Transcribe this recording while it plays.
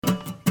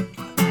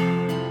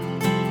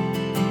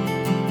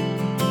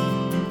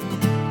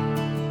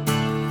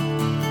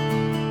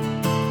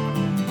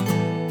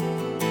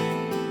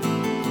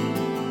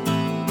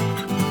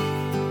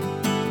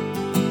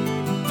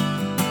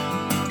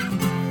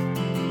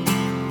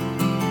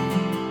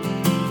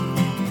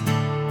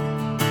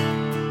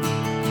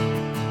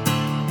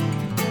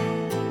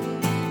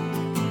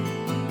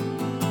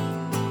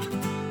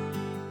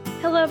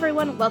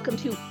everyone. Welcome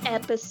to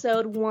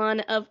episode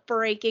 1 of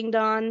Breaking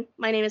Dawn.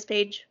 My name is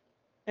Paige.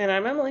 And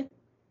I'm Emily.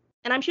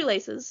 And I'm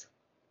Shoelaces.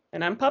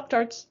 And I'm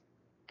Pop-Tarts.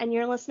 And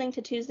you're listening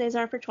to Tuesdays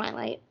Are for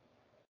Twilight.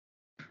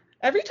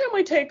 Every time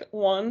we take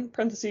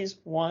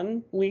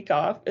one week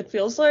off, it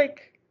feels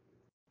like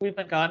we've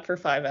been gone for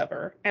 5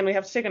 ever. And we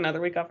have to take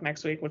another week off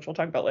next week, which we'll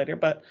talk about later.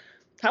 But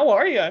how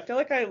are you? I feel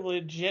like I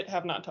legit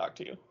have not talked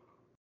to you.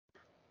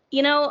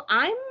 You know,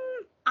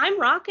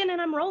 I'm rocking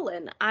and I'm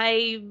rolling.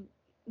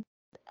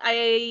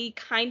 I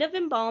kind of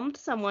embalmed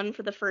someone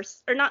for the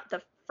first, or not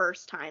the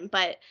first time,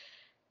 but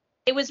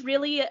it was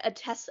really a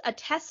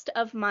test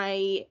of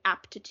my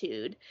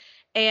aptitude.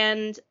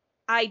 And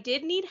I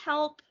did need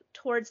help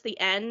towards the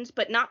end,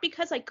 but not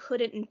because I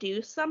couldn't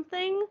do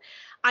something.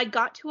 I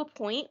got to a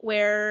point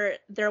where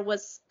there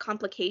was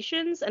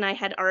complications and I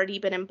had already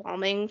been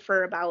embalming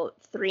for about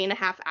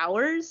 3.5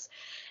 hours.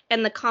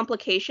 And the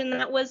complication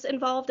that was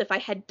involved, if I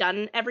had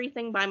done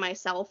everything by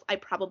myself, I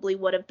probably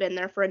would have been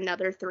there for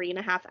another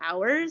 3.5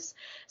 hours.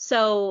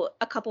 So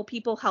a couple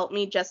people helped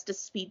me just to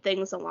speed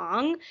things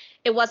along.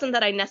 It wasn't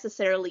that I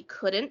necessarily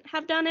couldn't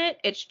have done it.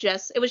 It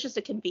was just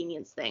a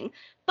convenience thing.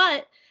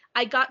 But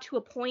I got to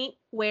a point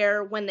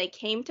where when they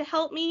came to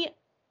help me,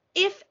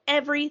 if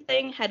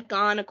everything had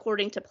gone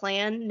according to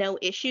plan, no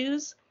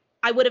issues,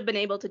 I would have been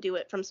able to do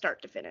it from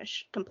start to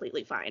finish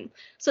completely fine.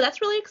 So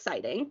that's really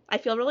exciting. I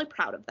feel really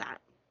proud of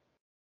that.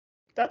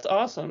 That's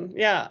awesome.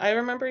 Yeah, I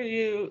remember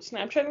you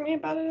Snapchatting me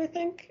about it, I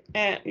think,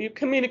 and you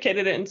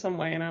communicated it in some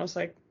way, and I was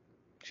like,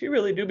 she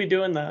really do be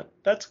doing that.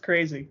 That's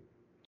crazy.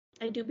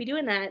 I do be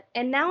doing that.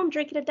 And now I'm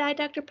drinking a Diet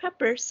Dr.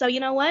 Pepper, so you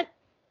know what?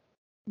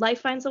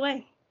 Life finds a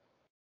way.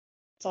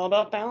 It's all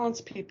about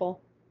balance,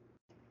 people.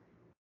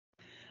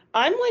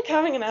 I'm like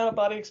having an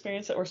out-of-body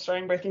experience that we're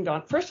starting Breaking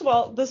Dawn. First of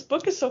all, this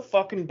book is so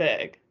fucking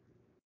big.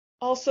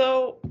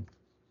 Also,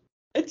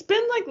 it's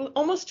been like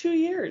almost 2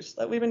 years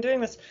that we've been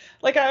doing this.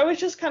 Like, I always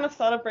just kind of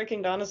thought of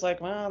Breaking Dawn as like,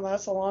 wow,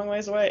 that's a long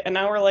ways away. And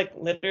now we're like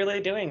literally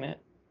doing it.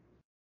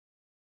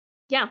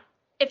 Yeah.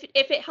 If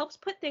it helps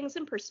put things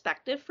in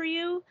perspective for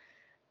you,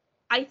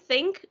 I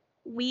think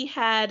we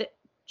had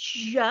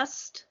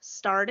just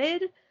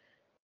started,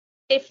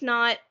 if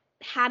not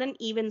hadn't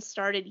even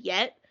started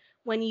yet,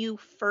 when you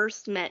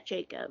first met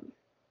Jacob.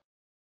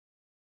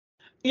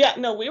 Yeah,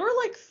 no, we were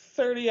like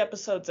 30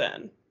 episodes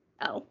in.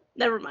 Oh,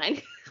 never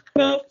mind.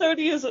 No,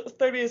 30 is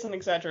an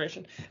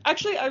exaggeration.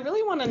 Actually, I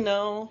really want to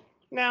know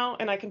now,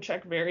 and I can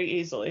check very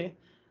easily,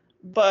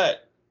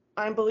 but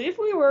I believe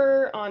we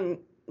were on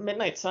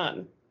Midnight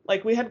Sun.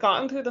 Like, we had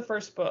gotten through the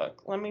first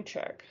book. Let me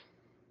check.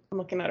 I'm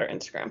looking at our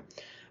Instagram.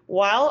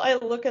 While I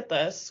look at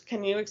this,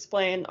 can you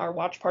explain our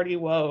watch party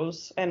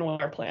woes and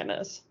what our plan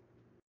is?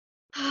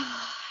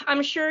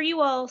 I'm sure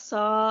you all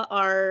saw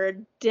our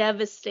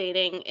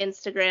devastating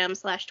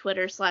Instagram /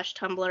 Twitter /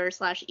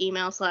 Tumblr /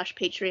 email /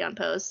 Patreon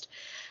post.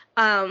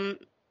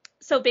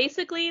 So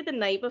basically, the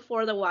night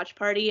before the watch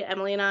party,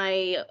 Emily and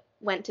I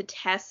went to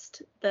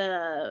test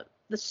the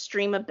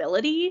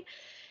streamability,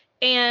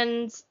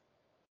 and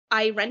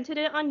I rented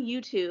it on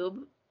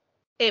YouTube.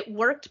 It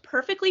worked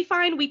perfectly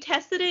fine. We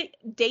tested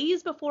it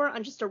days before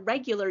on just a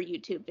regular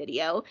YouTube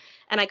video,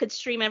 and I could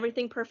stream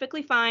everything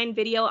perfectly fine.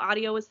 Video,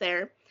 audio was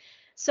there.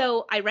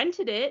 So I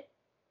rented it,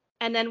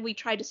 and then we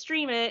tried to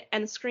stream it,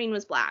 and the screen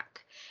was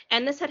black.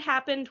 And this had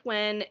happened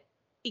when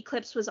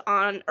Eclipse was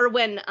on, or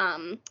when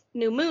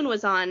New Moon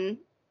was on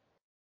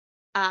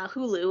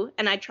Hulu,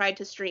 and I tried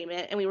to stream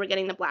it, and we were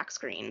getting the black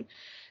screen.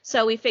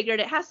 So we figured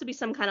it has to be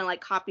some kind of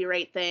like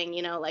copyright thing,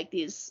 you know, like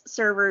these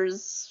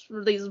servers,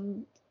 these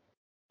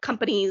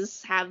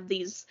companies have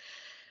these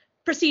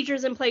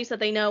procedures in place that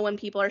they know when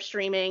people are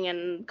streaming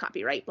and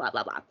copyright, blah,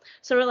 blah, blah.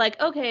 So we're like,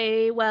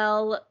 okay,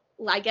 well,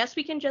 I guess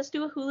we can just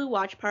do a Hulu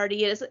watch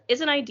party. It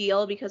isn't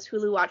ideal because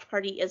Hulu watch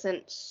party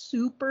isn't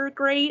super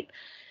great,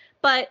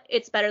 but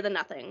it's better than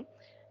nothing.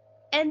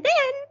 And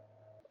then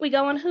we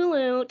go on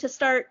Hulu to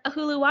start a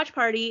Hulu watch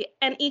party,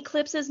 and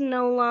Eclipse is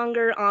no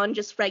longer on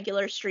just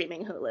regular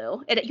streaming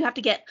Hulu. You have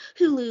to get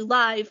Hulu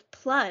Live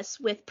Plus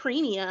with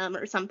premium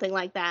or something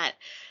like that.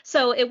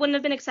 So it wouldn't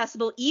have been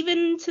accessible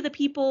even to the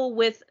people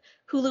with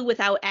Hulu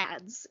without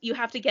ads. You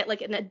have to get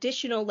like an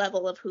additional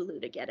level of Hulu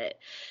to get it.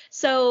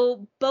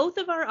 So both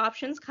of our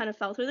options kind of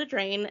fell through the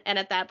drain, and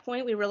at that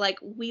point we were like,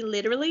 we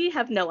literally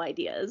have no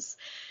ideas.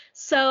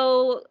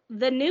 So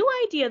the new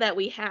idea that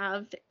we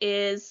have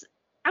is,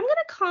 I'm going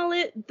to call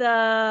it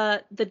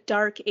the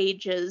Dark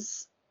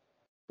Ages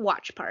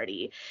watch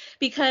party,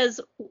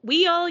 because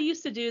we all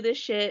used to do this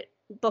shit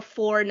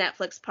before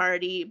Netflix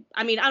party.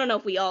 I mean, I don't know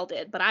if we all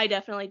did, but I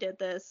definitely did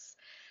this.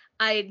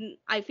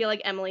 I feel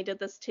like Emily did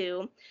this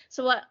too.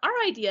 So what our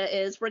idea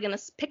is, we're going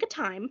to pick a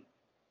time,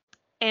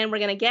 and we're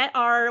going to get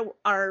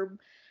our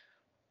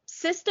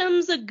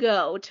systems a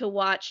go to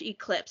watch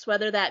Eclipse,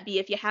 whether that be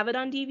if you have it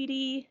on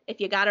DVD, if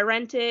you got to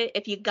rent it,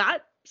 if you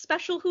got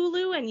special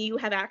Hulu and you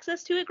have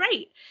access to it,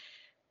 great.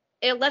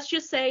 Let's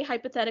just say,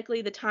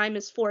 hypothetically, the time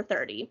is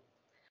 4:30.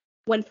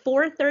 When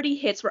 4:30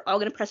 hits, we're all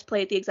going to press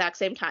play at the exact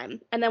same time.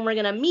 And then we're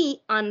going to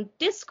meet on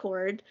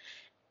Discord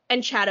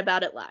and chat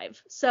about it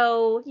live.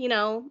 So, you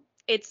know,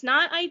 It's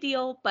not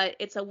ideal, but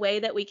it's a way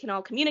that we can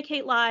all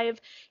communicate live.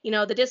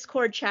 The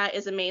Discord chat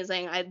is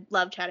amazing. I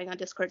love chatting on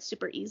Discord, it's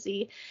super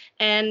easy.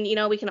 And,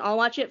 we can all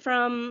watch it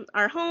from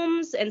our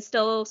homes and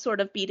still sort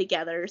of be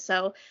together.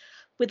 So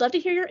we'd love to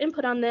hear your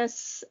input on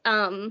this.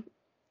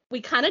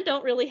 We kind of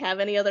don't really have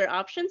any other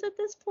options at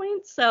this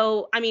point.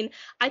 So,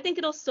 I think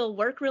it'll still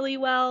work really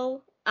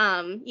well.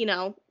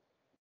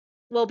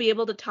 We'll be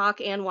able to talk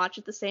and watch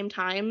at the same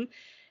time.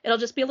 It'll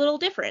just be a little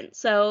different.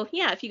 So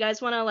yeah, if you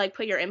guys want to like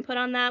put your input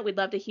on that, we'd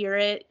love to hear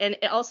it. And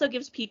it also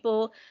gives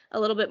people a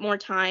little bit more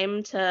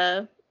time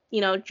to,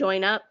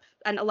 join up.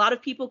 And a lot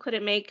of people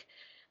couldn't make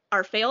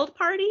our failed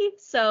party.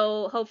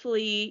 So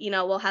hopefully,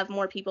 we'll have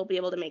more people be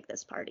able to make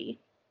this party.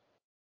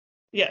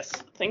 Yes,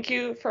 thank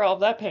you for all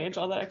of that, Paige,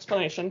 all that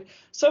explanation.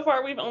 So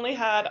far, we've only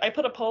had, I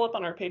put a poll up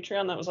on our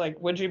Patreon that was like,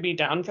 would you be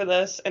down for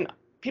this? And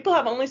people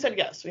have only said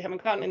yes. We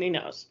haven't gotten any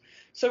no's.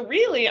 So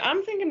really,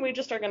 I'm thinking we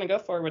just are going to go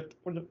forward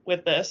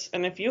with this.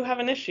 And if you have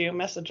an issue,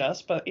 message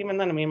us. But even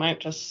then, we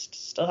might just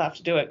still have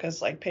to do it because,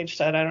 like Paige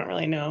said, I don't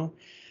really know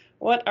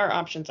what our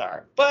options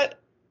are. But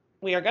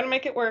we are going to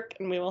make it work,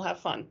 and we will have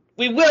fun.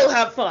 We will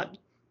have fun.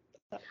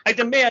 I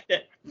demand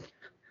it.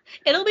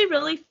 It'll be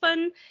really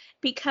fun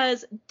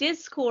because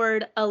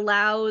Discord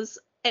has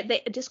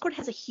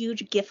a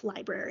huge GIF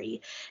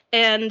library.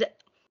 And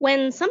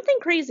when something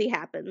crazy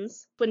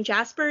happens, when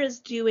Jasper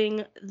is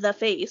doing the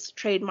face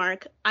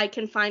trademark, I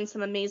can find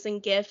some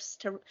amazing GIFs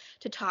to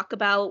talk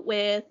about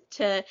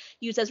to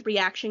use as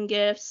reaction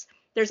GIFs.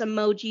 There's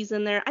emojis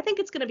in there. I think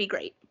it's going to be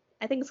great.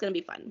 I think it's going to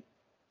be fun.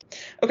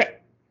 Okay.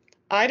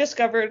 I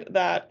discovered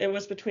that it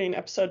was between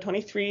episode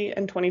 23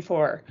 and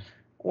 24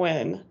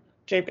 when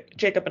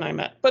Jacob and I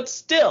met. But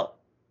still,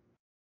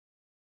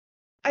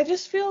 I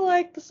just feel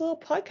like this little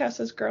podcast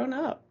has grown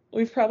up.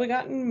 We've probably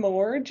gotten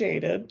more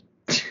jaded.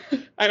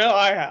 I know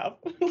I have.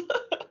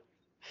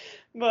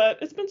 But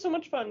it's been so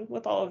much fun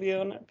with all of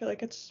you, and I feel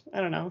like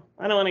I don't know.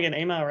 I don't want to get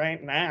emo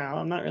right now.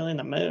 I'm not really in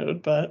the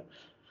mood, but...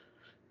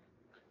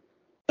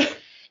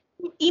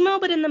 Emo,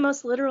 but in the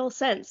most literal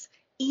sense.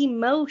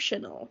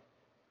 Emotional.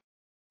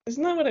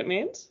 Isn't that what it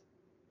means?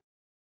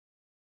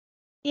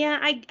 Yeah,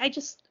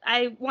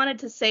 I wanted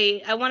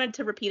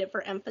to repeat it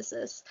for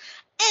emphasis.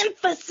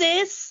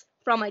 Emphasis!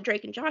 For all my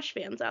Drake and Josh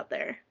fans out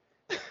there.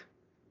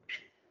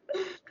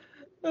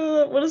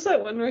 What is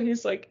that one where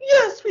he's like,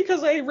 yes,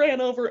 because I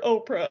ran over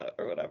Oprah,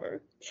 or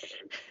whatever.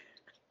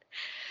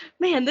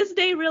 Man, this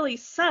day really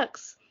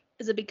sucks.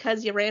 Is it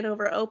because you ran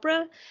over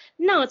Oprah?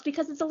 No, it's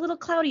because it's a little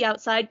cloudy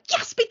outside.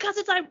 Yes, because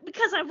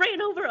I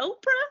ran over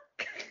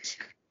Oprah.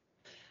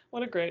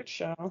 What a great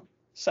show.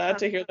 Sad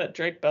to hear that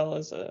Drake Bell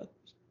is a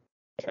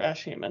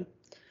trash human.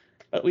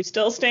 But we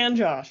still stand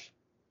Josh.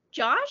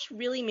 Josh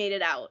really made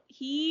it out.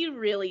 He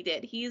really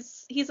did.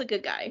 He's a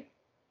good guy.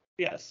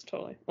 Yes,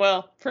 totally.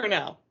 Well, for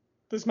now.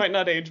 This might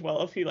not age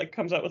well if he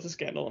comes out with a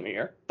scandal in a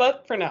year.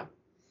 But for now.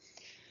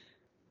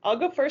 I'll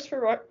go first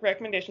for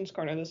recommendations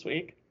corner this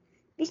week.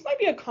 This might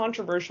be a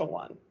controversial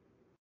one.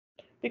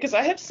 Because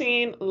I have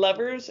seen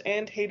lovers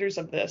and haters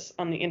of this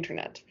on the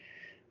internet.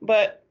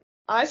 But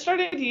I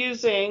started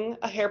using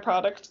a hair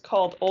product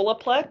called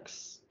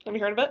Olaplex. Have you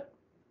heard of it?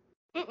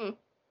 Mm-mm.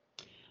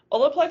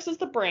 Olaplex is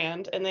the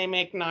brand, and they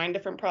make 9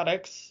 different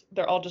products.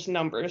 They're all just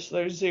numbers. So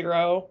there's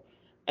 0,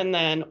 and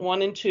then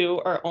 1 and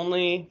 2 are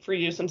only for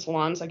use in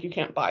salons, like you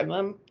can't buy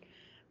them.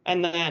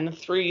 And then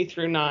 3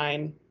 through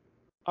 9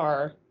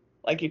 are,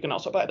 like, you can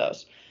also buy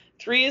those.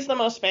 3 is the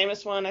most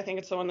famous one. I think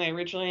it's the one they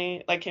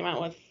originally, came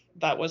out with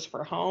that was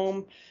for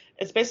home.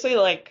 It's basically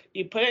like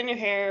you put it in your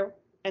hair,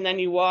 and then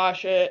you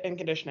wash it and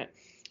condition it.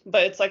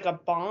 But it's like a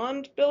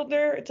bond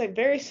builder. It's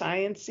very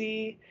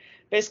sciencey.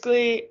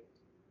 Basically,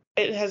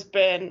 it has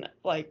been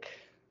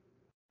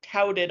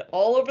touted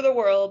all over the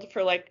world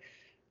for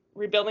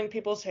rebuilding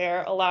people's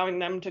hair, allowing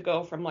them to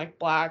go from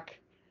black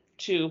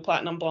to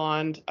platinum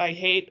blonde. I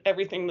hate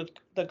everything that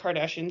the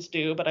Kardashians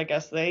do, but I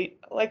guess they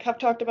have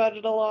talked about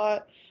it a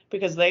lot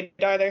because they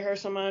dye their hair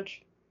so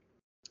much.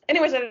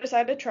 Anyways, I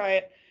decided to try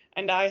it,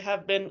 and I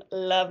have been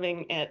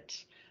loving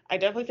it. I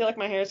definitely feel like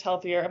my hair is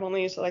healthier. I've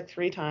only used it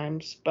 3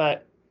 times,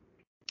 but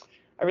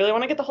I really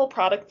want to get the whole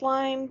product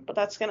line, but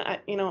that's gonna,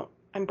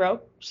 I'm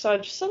broke, so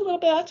just a little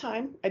bit at a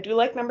time. I do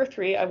like number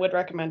 3. I would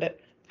recommend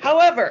it.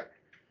 However,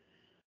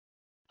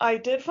 I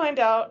did find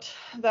out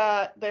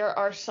that there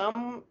are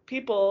some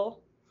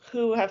people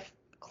who have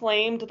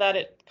claimed that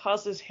it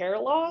causes hair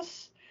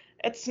loss.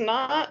 It's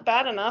not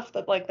bad enough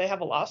that they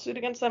have a lawsuit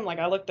against them.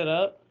 I looked it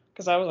up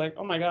because I was like,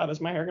 oh my God, is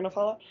my hair gonna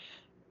fall out?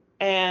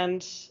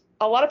 And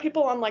a lot of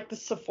people on the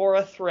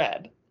Sephora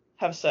thread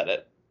have said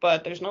it,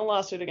 but there's no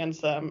lawsuit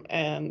against them.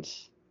 And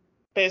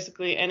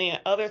basically any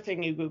other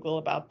thing you Google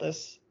about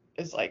this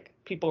is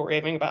people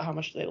raving about how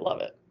much they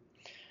love it.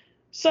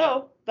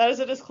 So that is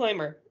a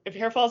disclaimer. If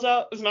your hair falls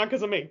out, it's not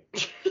because of me.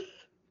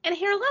 And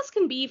hair loss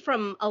can be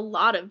from a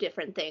lot of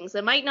different things.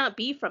 It might not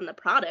be from the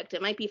product.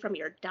 It might be from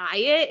your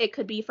diet. It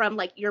could be from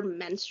your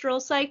menstrual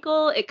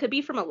cycle. It could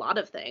be from a lot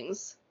of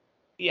things.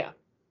 Yeah,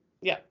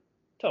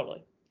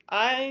 totally.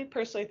 I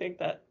personally think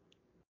that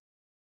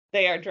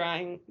They are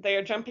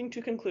jumping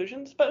to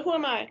conclusions, but who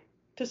am I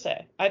to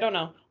say? I don't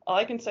know. All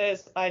I can say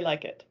is I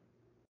like it.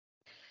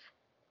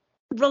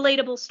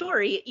 Relatable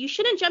story. You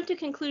shouldn't jump to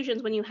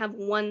conclusions when you have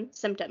one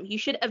symptom. You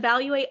should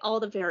evaluate all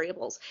the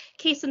variables.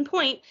 Case in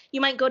point, you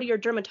might go to your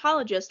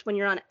dermatologist when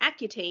you're on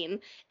Accutane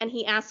and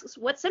he asks,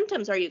 "What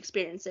symptoms are you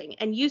experiencing?"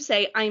 And you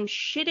say, "I'm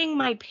shitting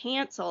my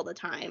pants all the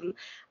time.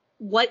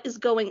 What is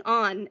going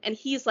on?" And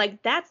he's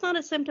like, "That's not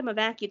a symptom of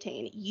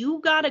Accutane. You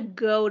gotta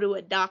go to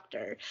a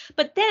doctor."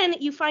 But then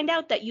you find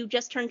out that you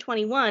just turned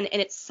 21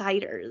 and it's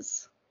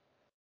ciders.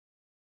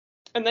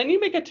 And then you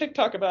make a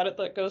TikTok about it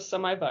that goes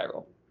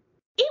semi-viral.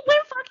 It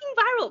went fucking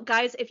viral.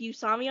 Guys, if you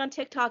saw me on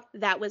TikTok,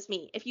 that was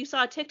me. If you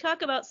saw a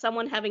TikTok about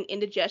someone having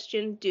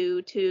indigestion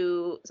due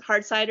to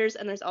hard ciders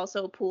and there's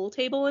also a pool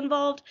table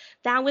involved,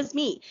 that was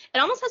me. It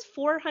almost has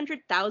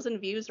 400,000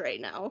 views right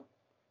now.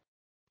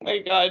 My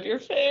God, you're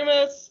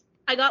famous.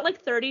 I got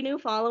like 30 new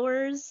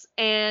followers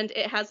and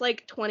it has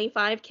like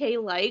 25K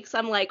likes.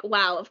 I'm like,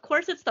 wow, of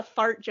course it's the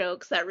fart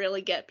jokes that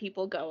really get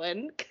people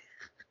going.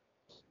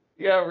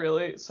 Yeah,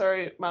 really.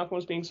 Sorry, Malcolm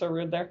was being so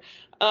rude there.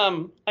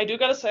 I do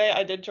gotta say,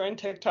 I did join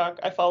TikTok.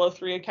 I follow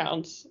 3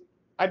 accounts.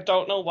 I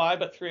don't know why,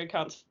 but 3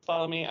 accounts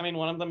follow me. I mean,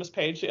 one of them is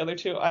Paige, the other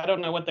two, I don't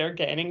know what they're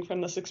gaining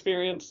from this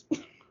experience.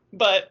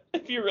 But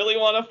if you really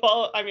want to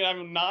follow, I mean,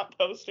 I'm not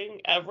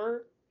posting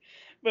ever,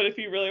 but if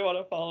you really want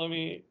to follow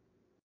me,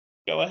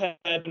 go ahead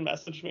and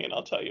message me and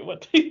I'll tell you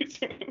what the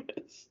username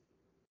is.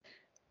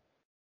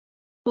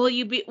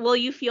 Will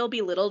you feel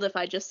belittled if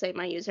I just say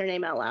my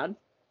username out loud?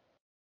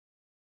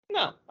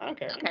 No, I don't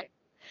care. Okay.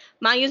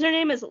 My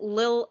username is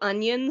Lil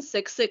Onion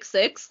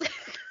 666.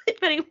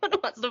 If anyone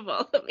wants to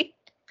follow me.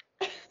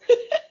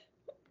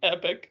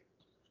 Epic.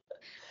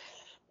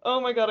 Oh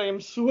my God, I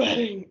am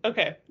sweating.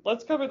 Okay,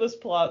 let's cover this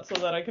plot so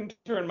that I can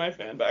turn my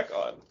fan back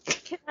on.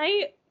 Can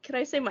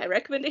I say my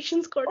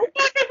recommendations corner? Oh,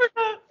 fuck, I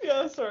forgot.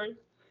 Yeah, sorry.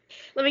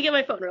 Let me get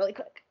my phone really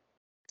quick.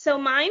 So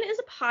mine is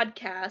a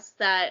podcast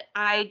that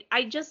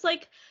I just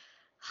like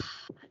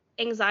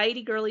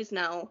anxiety girlies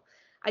know.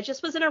 I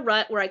just was in a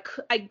rut where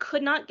I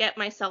could not get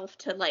myself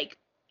to like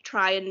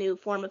try a new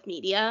form of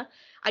media.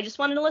 I just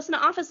wanted to listen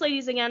to Office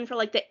Ladies again for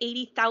like the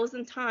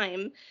 80,000th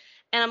time.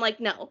 And I'm like,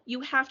 no,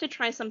 you have to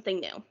try something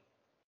new.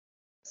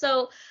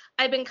 So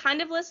I've been kind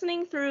of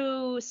listening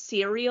through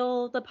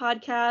Serial, the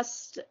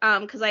podcast,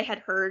 because I had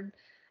heard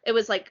it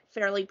was like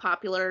fairly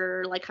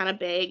popular, like kind of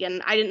big,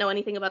 and I didn't know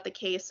anything about the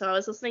case, so I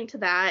was listening to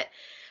that.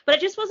 But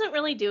it just wasn't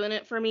really doing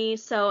it for me.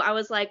 So I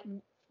was like,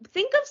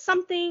 think of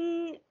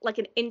something like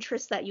an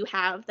interest that you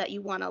have that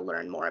you want to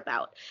learn more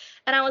about.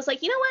 And I was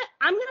like, you know what?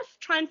 I'm gonna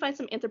try and find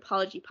some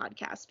anthropology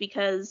podcasts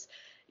because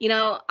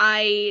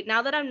I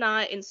now that I'm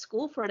not in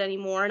school for it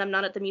anymore and I'm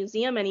not at the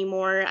museum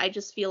anymore, I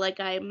just feel like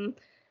I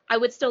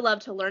would still love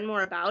to learn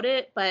more about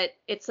it, but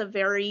it's a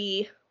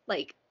very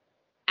like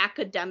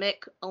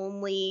academic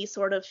only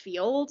sort of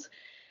field.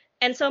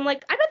 And so I'm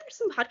like, I bet there's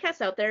some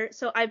podcasts out there.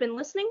 So I've been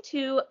listening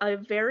to a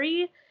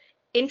very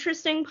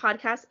interesting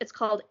podcast. It's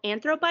called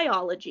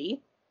Anthrobiology,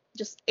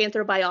 just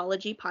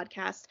Anthrobiology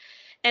podcast.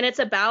 And it's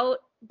about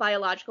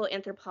biological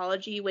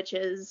anthropology, which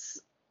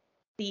is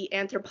the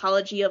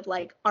anthropology of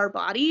like our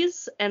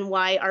bodies and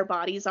why our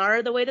bodies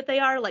are the way that they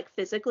are, like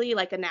physically,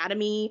 like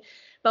anatomy,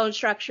 bone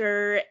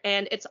structure.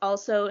 And it's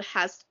also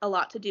has a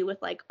lot to do with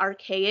like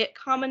archaic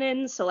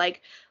hominins, so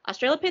like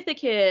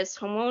Australopithecus,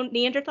 Homo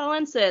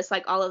neanderthalensis,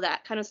 like all of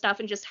that kind of stuff,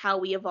 and just how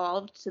we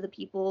evolved to the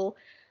people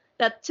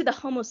that to the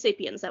Homo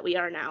sapiens that we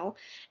are now.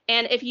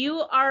 And if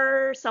you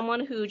are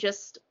someone who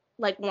just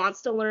like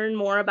wants to learn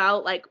more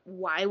about like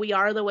why we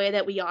are the way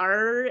that we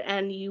are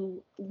and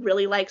you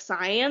really like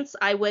science,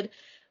 I would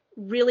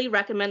really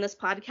recommend this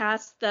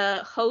podcast.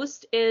 The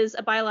host is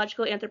a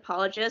biological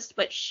anthropologist,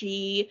 but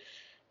she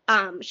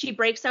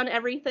breaks down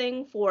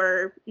everything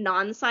for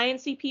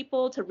non-sciencey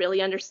people to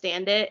really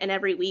understand it. And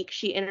every week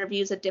she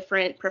interviews a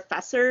different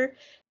professor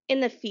in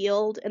the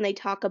field, and they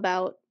talk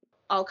about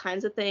all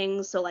kinds of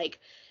things. So like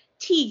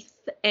teeth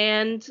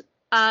and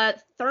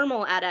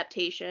thermal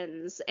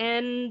adaptations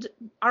and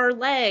our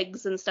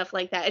legs and stuff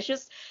like that. It's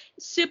just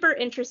super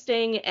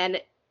interesting, and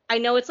I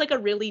know it's like a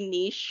really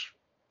niche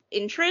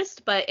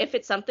interest, but if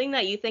it's something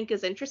that you think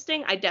is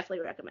interesting, I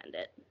definitely recommend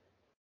it.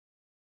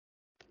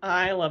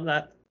 I love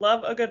that.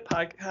 Love a good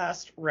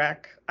podcast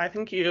rec. I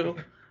think you,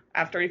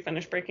 after we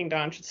finish breaking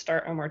down, should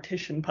start a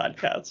mortician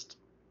podcast.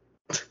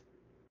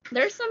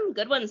 There's some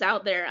good ones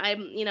out there. I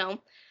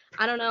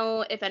don't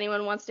know if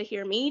anyone wants to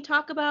hear me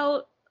talk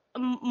about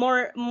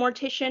more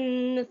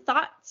mortician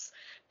thoughts,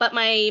 but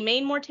my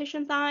main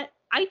mortician thought,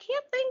 I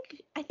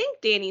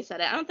think Danny said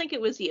it. I don't think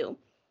it was you,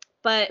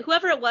 but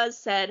whoever it was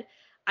said,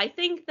 I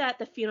think that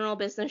the funeral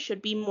business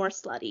should be more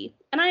slutty.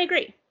 And I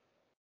agree.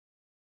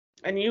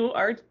 And you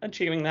are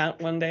achieving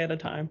that one day at a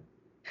time.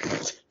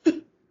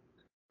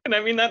 And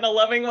I mean that in a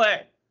loving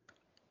way.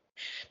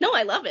 No,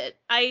 I love it.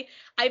 I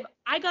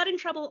got in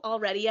trouble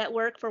already at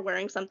work for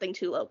wearing something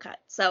too low cut.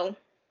 So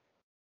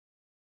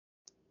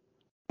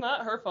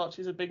Not her fault.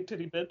 She's a big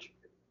titty bitch.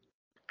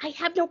 I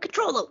have no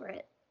control over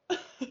it.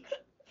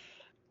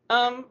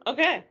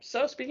 Okay,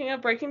 so speaking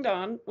of Breaking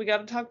Dawn, we got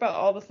to talk about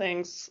all the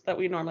things that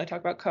we normally talk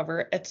about,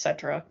 cover,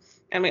 etc.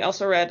 And we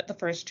also read the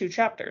first 2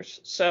 chapters.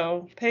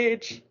 So,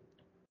 Paige,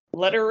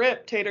 let her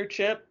rip, Tater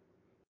Chip.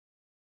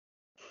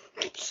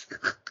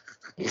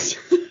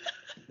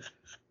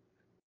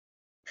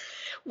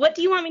 What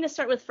do you want me to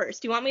start with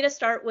first? Do you want me to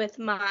start with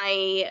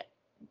my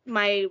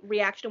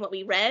reaction to what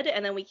we read,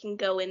 and then we can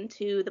go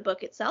into the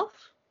book itself?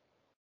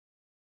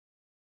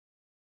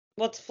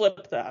 Let's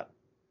flip that.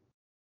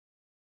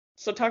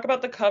 So talk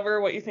about the cover,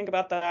 what you think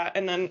about that,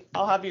 and then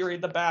I'll have you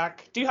read the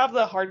back. Do you have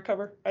the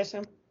hardcover, I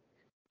assume?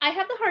 I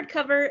have the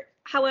hardcover.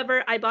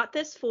 However, I bought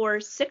this for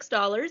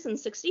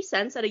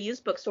 $6.60 at a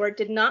used bookstore. It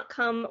did not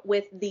come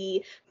with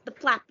the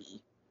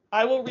flappy.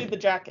 I will read the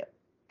jacket.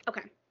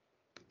 Okay.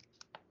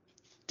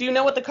 Do you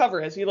know what the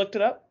cover is? You looked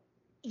it up?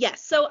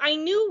 Yes, so I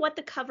knew what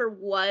the cover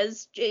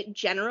was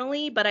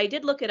generally, but I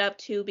did look it up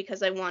too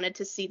because I wanted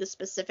to see the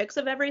specifics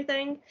of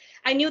everything.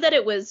 I knew that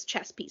it was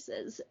chess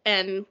pieces,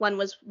 and one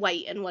was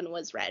white and one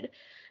was red.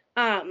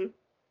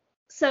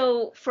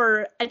 So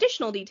for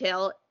additional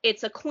detail,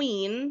 it's a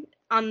queen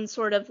on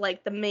sort of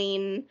like the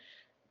main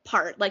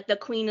part. Like the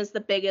queen is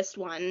the biggest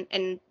one,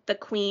 and the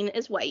queen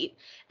is white.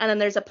 And then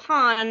there's a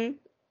pawn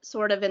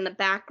sort of in the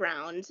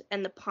background,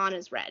 and the pawn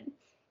is red.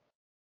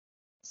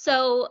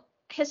 So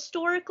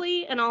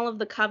historically, in all of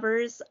the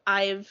covers,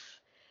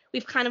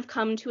 we've kind of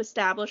come to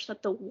establish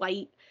that the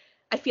white,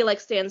 I feel like,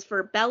 stands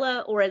for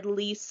Bella, or at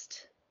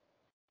least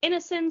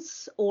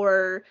innocence,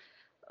 or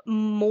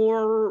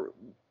more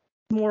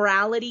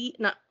mortality,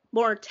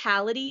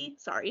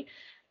 sorry,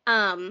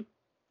 and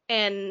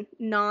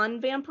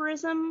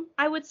non-vampirism,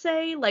 I would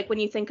say. Like when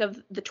you think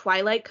of the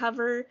Twilight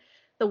cover,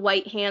 the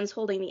white hands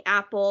holding the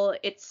apple,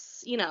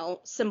 it's,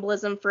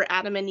 symbolism for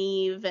Adam and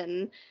Eve,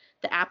 and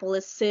the apple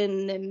is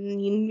sin,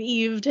 and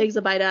Eve takes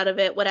a bite out of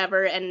it,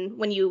 whatever. And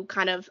when you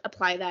kind of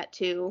apply that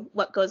to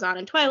what goes on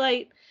in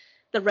Twilight,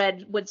 the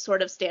red would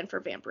sort of stand for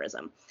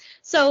vampirism.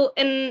 So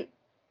in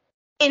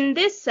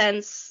this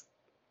sense,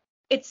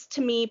 it's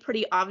to me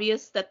pretty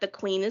obvious that the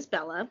queen is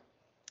Bella.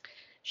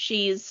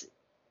 She's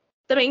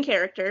the main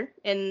character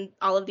in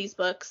all of these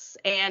books,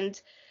 and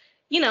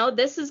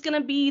this is going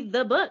to be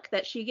the book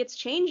that she gets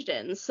changed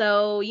in.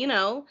 So,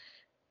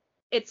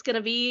 it's going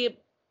to be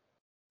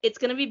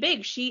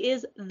big. She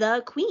is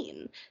the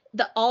queen.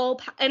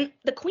 And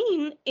the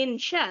queen in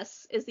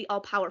chess is the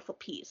all-powerful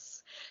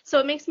piece. So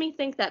it makes me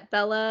think that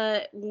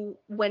Bella,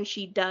 when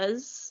she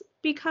does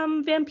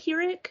become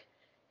vampiric,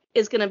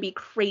 is going to be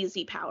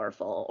crazy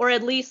powerful, or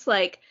at least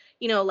like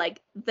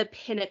the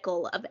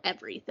pinnacle of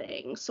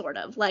everything, sort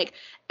of like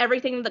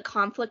everything the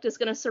conflict is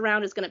going to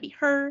surround is going to be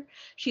her.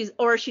 She's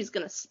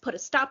going to put a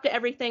stop to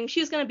everything.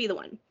 She's going to be the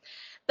one.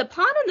 The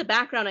pawn in the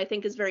background, I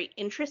think, is very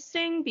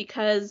interesting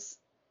because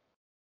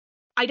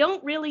I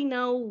don't really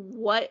know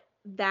what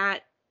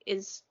that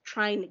is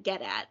trying to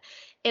get at.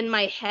 In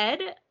my head,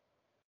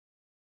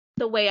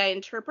 the way I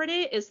interpret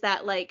it is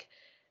that, like,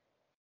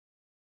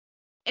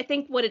 I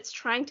think what it's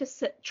trying to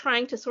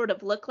sort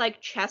of look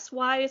like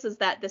chess-wise is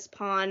that this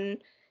pawn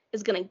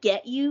is going to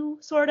get you,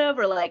 sort of,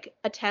 or like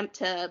attempt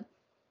to,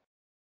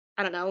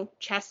 I don't know,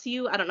 chess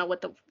you. I don't know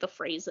what the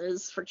phrase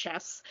is for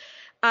chess.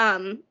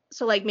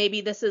 So like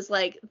maybe this is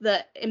like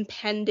the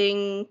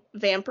impending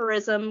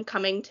vampirism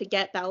coming to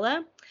get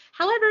Bella.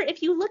 However,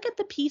 if you look at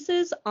the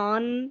pieces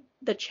on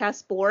the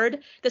chessboard,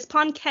 this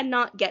pawn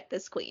cannot get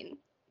this queen.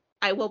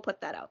 I will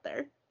put that out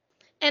there.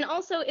 And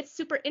also, it's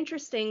super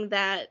interesting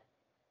that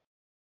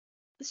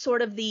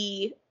sort of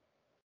the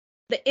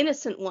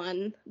innocent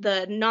one,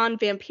 the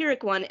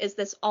non-vampiric one, is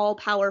this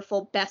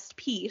all-powerful best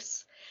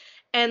piece.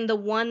 And the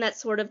one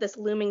that's sort of this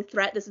looming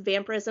threat, this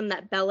vampirism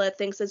that Bella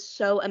thinks is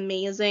so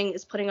amazing,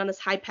 is putting on this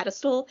high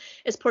pedestal,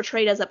 is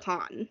portrayed as a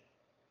pawn.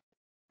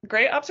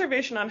 Great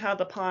observation on how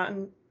the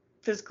pawn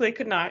physically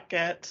could not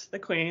get the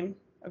queen,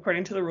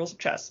 according to the rules of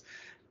chess.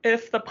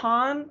 If the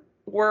pawn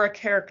were a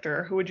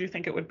character, who would you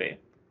think it would be?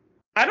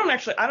 I don't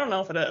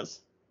know if it is.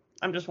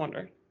 I'm just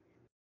wondering.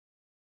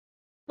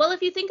 Well,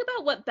 if you think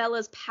about what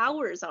Bella's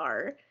powers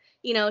are,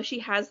 she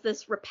has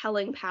this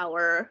repelling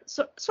power,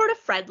 sort of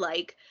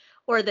Fred-like,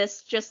 or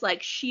this just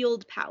like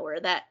shield power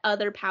that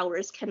other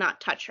powers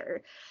cannot touch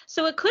her.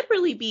 So it could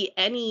really be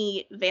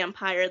any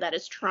vampire that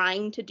is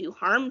trying to do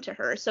harm to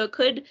her. So it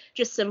could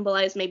just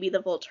symbolize maybe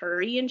the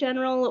Volturi in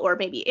general, or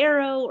maybe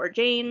Arrow or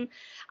Jane.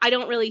 I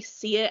don't really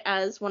see it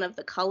as one of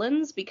the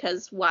Cullens,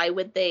 because why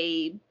would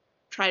they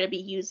try to be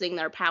using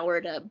their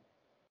power to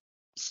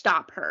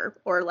stop her,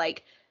 or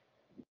like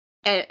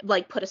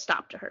put a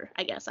stop to her,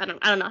 I guess. I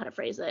don't know how to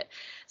phrase it.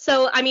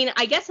 So, I mean,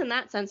 I guess in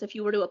that sense, if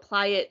you were to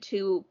apply it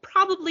to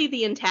probably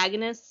the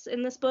antagonists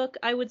in this book,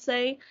 I would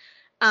say,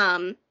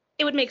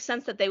 it would make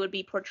sense that they would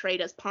be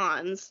portrayed as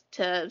pawns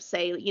to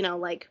say,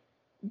 like,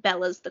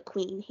 Bella's the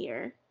queen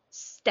here.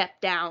 Step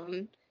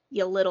down,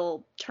 you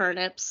little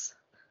turnips.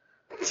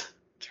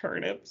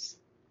 Turnips.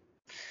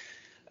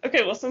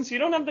 Okay, well, since you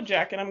don't have the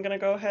jacket, I'm going to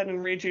go ahead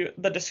and read you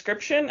the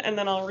description, and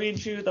then I'll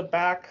read you the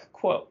back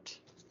quote.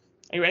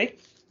 Are you ready?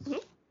 Mm-hmm.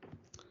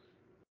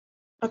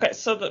 Okay,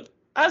 so the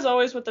As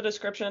always with the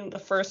description, the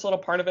first little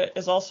part of it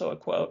is also a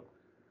quote.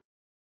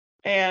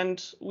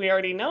 And we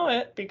already know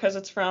it because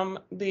it's from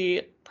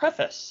the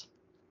preface.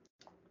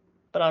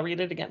 But I'll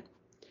read it again.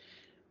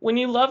 When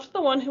you loved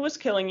the one who was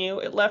killing you,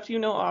 it left you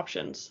no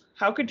options.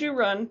 How could you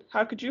run?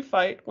 How could you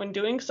fight when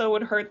doing so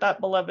would hurt that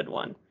beloved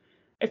one?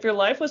 If your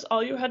life was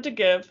all you had to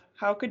give,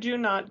 how could you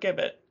not give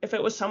it if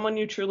it was someone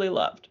you truly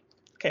loved?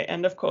 Okay,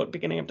 end of quote,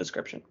 beginning of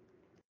description.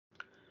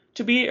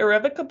 To be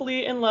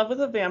irrevocably in love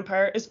with a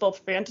vampire is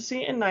both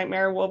fantasy and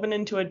nightmare woven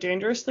into a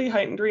dangerously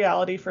heightened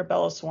reality for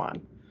Bella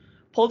Swan.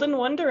 Pulled in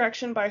one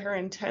direction by her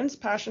intense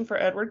passion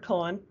for Edward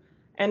Cullen,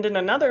 and in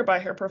another by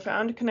her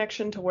profound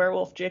connection to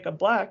werewolf Jacob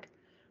Black,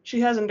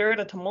 she has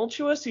endured a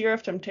tumultuous year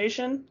of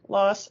temptation,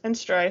 loss, and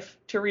strife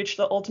to reach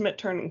the ultimate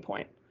turning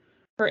point.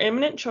 Her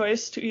imminent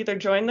choice to either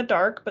join the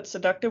dark but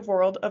seductive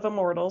world of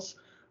immortals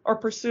or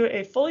pursue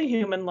a fully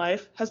human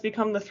life has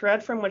become the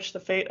thread from which the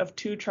fate of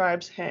two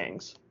tribes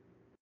hangs.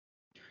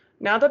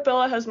 Now that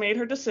Bella has made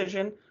her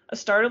decision, a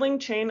startling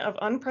chain of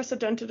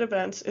unprecedented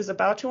events is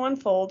about to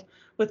unfold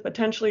with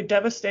potentially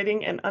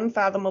devastating and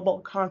unfathomable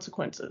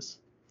consequences.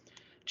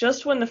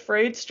 Just when the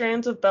frayed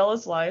strands of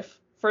Bella's life,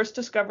 first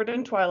discovered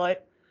in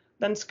twilight,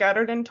 then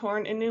scattered and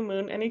torn in new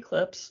moon and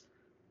eclipse,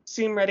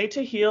 seem ready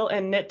to heal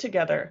and knit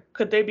together,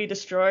 could they be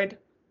destroyed,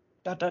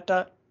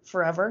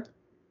 forever?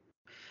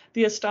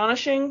 The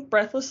astonishing,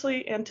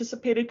 breathlessly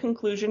anticipated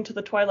conclusion to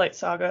the Twilight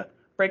Saga,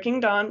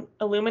 Breaking Dawn,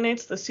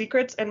 illuminates the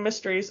secrets and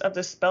mysteries of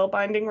this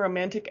spellbinding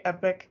romantic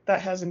epic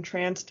that has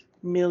entranced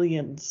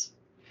millions.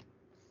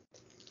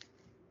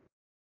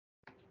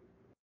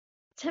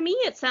 To me,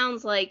 it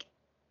sounds like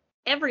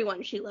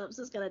everyone she loves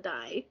is gonna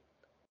die.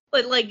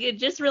 But, like, it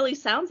just really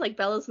sounds like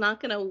Bella's not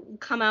gonna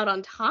come out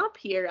on top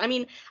here. I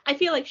mean, I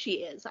feel like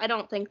she is. I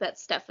don't think that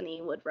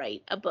Stephanie would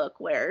write a book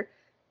where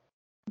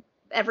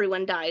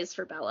everyone dies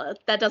for Bella.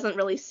 That doesn't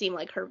really seem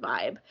like her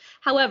vibe.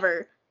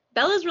 However,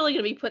 Bella's really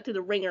going to be put through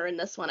the ringer in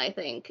this one, I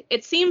think.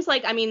 It seems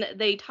like, I mean,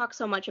 they talk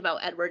so much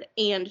about Edward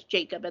and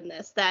Jacob in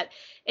this that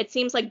it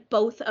seems like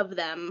both of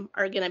them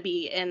are going to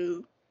be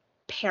in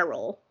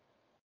peril.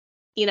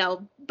 You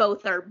know,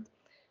 both are,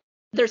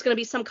 there's going to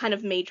be some kind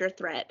of major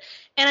threat.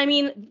 And I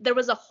mean, there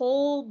was a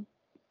whole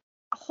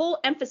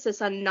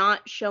emphasis on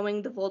not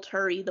showing the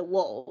Volturi the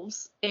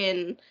wolves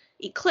in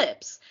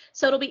Eclipse.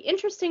 So it'll be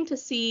interesting to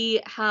see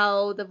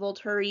how the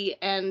Volturi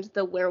and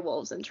the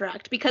werewolves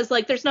interact, because,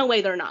 like, there's no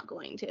way they're not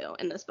going to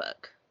in this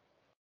book.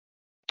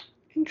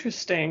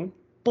 Interesting.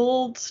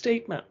 Bold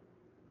statement.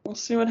 We'll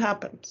see what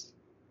happens.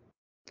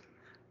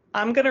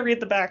 I'm going to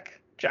read the back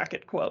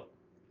jacket quote.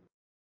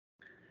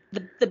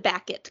 The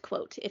Beckett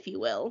quote, if you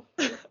will.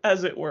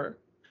 As it were.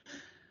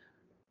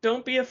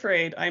 Don't be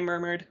afraid, I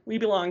murmured. We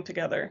belong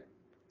together.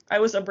 I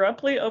was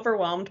abruptly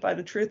overwhelmed by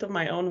the truth of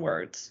my own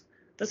words.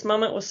 This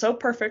moment was so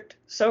perfect,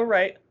 so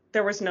right,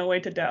 there was no way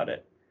to doubt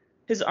it.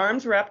 His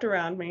arms wrapped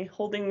around me,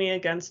 holding me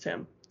against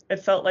him. It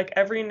felt like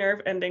every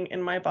nerve ending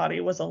in my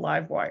body was a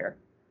live wire.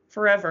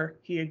 Forever,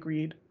 he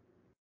agreed.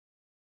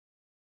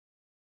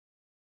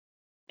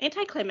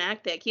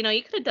 Anticlimactic. You know,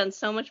 you could have done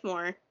so much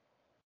more.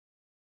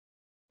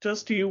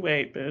 Just you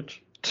wait, bitch.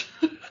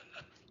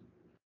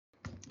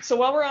 So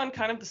while we're on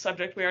kind of the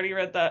subject, we already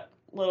read that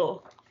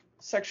little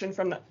section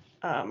from the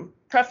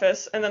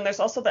preface, and then there's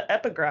also the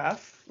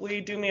epigraph. Will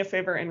you do me a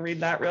favor and read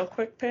that real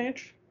quick,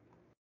 Paige?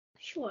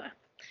 Sure.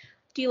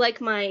 Do you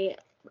like my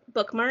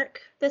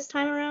bookmark this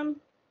time around?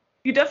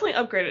 You definitely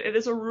upgraded. It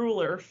is a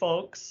ruler,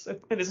 folks.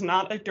 It is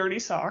not a dirty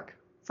sock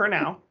for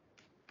now.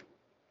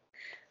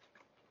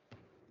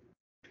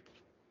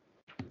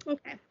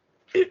 Okay.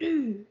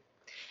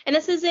 And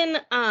this is in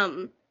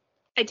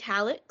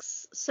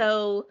italics,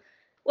 so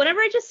whenever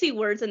I just see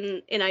words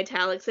in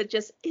italics, it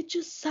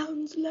just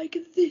sounds like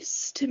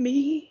this to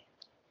me.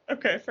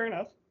 Okay, fair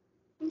enough.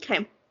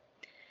 Okay.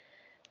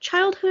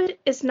 Childhood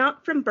is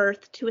not from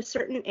birth to a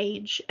certain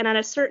age, and at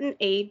a certain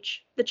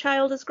age the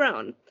child is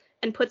grown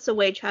and puts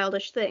away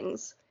childish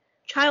things.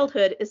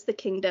 Childhood is the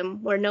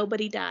kingdom where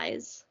nobody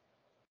dies.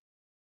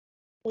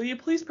 Will you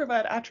please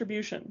provide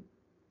attribution?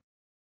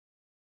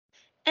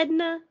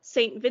 Edna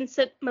St.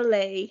 Vincent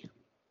Millay.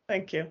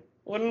 Thank you.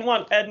 Wouldn't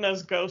want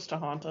Edna's ghost to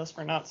haunt us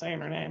for not saying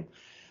her name.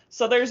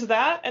 So there's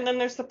that, and then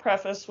there's the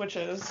preface, which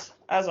is,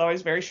 as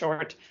always, very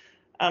short.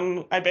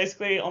 I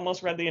basically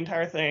almost read the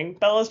entire thing.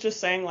 Bella's just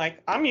saying,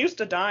 like, I'm used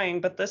to dying,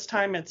 but this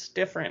time it's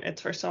different.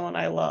 It's for someone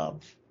I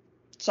love.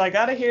 So I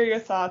got to hear your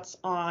thoughts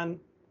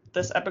on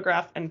this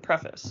epigraph and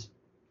preface,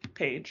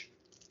 Paige.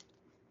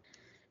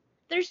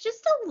 There's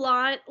just a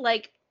lot,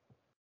 like,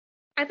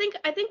 I think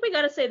we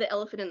got to say the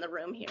elephant in the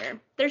room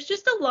here. There's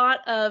just a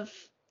lot of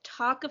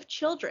talk of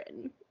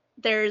children.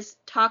 There's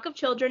talk of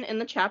children in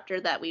the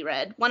chapter that we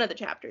read, one of the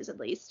chapters at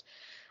least.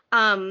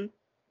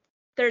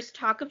 There's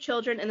talk of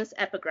children in this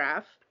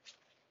epigraph.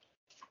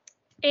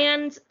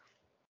 And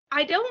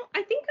I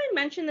think I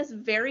mentioned this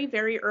very,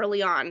 very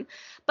early on,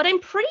 but I'm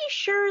pretty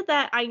sure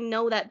that I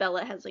know that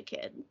Bella has a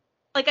kid.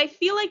 Like, I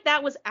feel like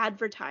that was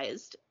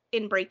advertised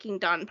in Breaking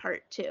Dawn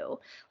Part 2.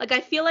 Like, I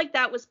feel like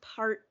that was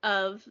part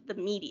of the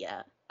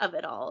media of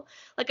it all.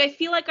 Like, I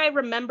feel like I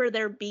remember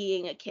there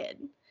being a kid.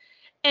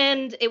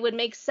 And it would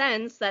make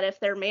sense that if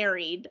they're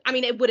married, I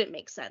mean, it wouldn't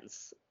make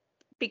sense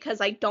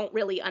because I don't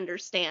really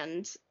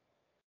understand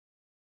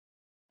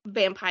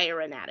vampire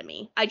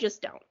anatomy. I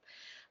just don't.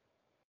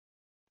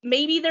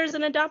 Maybe there's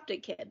an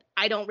adopted kid.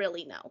 I don't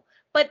really know.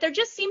 But there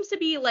just seems to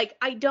be like,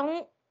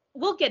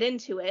 we'll get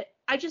into it.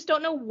 I just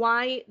don't know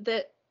why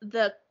the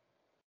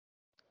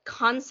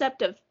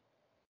concept of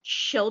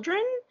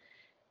children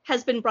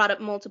has been brought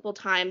up multiple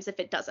times if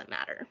it doesn't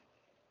matter.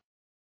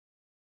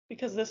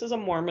 Because this is a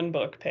Mormon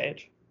book,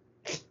 Paige.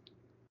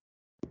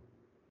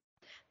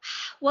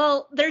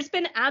 Well, there's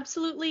been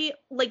absolutely,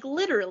 like,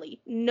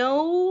 literally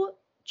no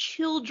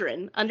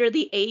children under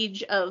the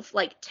age of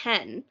like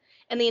 10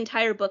 in the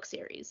entire book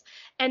series.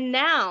 And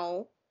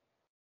now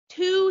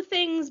 2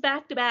 things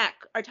back to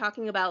back are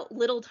talking about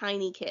little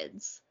tiny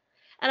kids.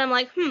 And I'm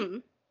like,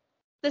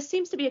 this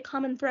seems to be a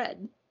common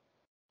thread.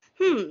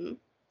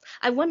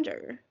 I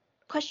wonder.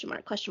 Question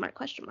mark, question mark,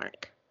 question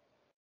mark.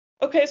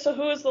 Okay, so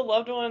who is the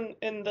loved one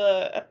in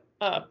the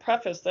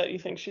preface that you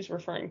think she's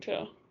referring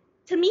to?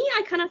 To me,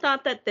 I kind of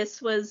thought that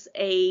this was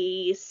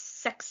a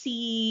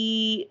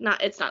sexy,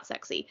 it's not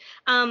sexy.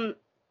 To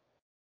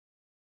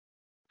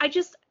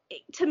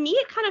me,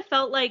 it kind of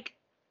felt like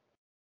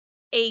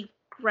a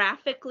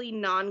graphically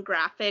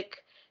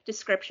non-graphic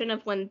description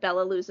of when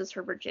Bella loses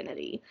her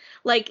virginity.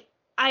 Like,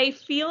 I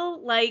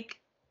feel like,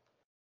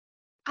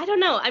 I don't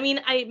know. I mean,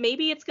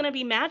 maybe it's going to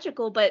be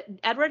magical, but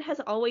Edward has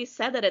always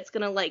said that it's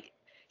going to, like,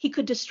 he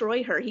could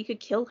destroy her. He could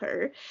kill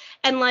her.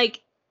 And,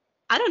 like,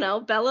 I don't know,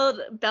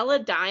 Bella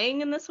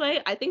dying in this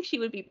way, I think she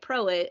would be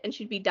pro it, and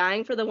she'd be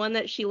dying for the one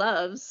that she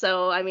loves.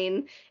 So, I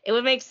mean, it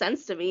would make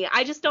sense to me.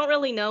 I just don't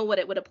really know what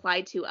it would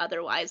apply to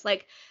otherwise.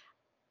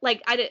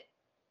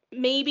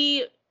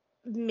 Maybe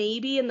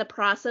in the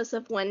process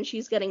of when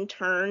she's getting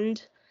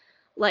turned,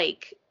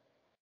 like,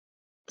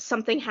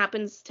 something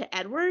happens to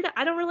Edward.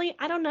 I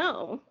don't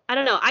know.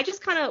 I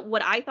just kind of,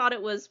 what I thought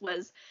it was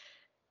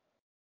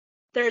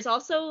there's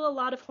also a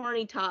lot of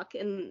horny talk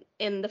in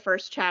the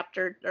first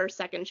chapter or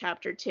second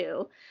chapter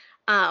too.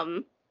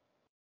 And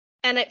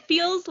it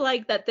feels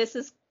like that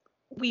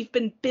we've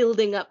been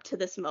building up to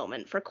this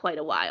moment for quite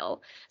a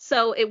while.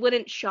 So it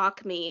wouldn't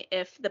shock me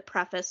if the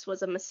preface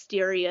was a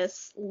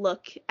mysterious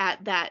look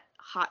at that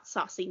hot,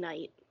 saucy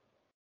night.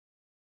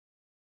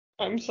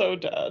 I'm so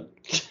dead.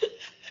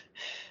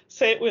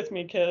 Say it with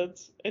me,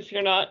 kids. If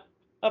you're not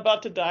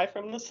about to die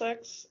from the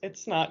sex,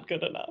 it's not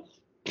good enough.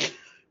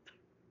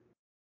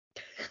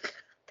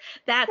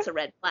 That's a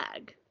red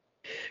flag.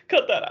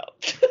 Cut that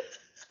out.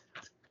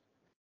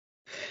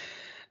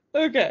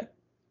 Okay,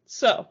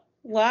 so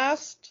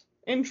last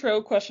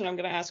intro question I'm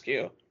going to ask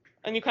you,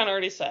 and you kind of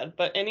already said,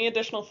 but any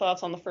additional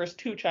thoughts on the first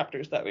 2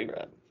 chapters that we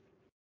read?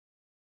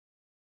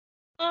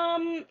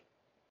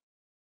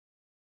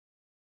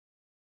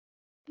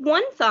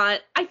 One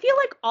thought, I feel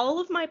like all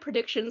of my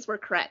predictions were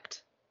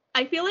correct.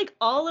 I feel like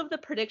all of the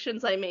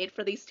predictions I made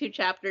for these 2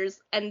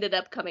 chapters ended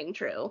up coming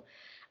true.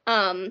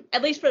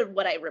 At least for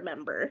what I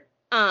remember.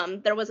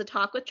 There was a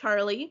talk with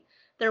Charlie.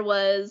 There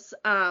was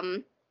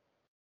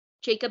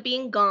Jacob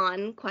being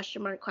gone,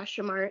 question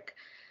mark.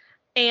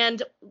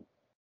 And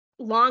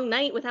long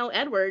night without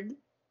Edward.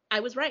 I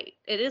was right.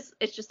 It's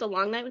just a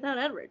long night without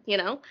Edward, you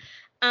know?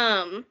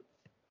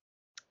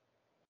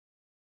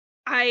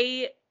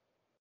 I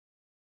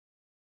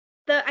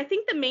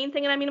think the main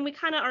thing, and I mean, we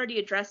kind of already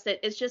addressed it,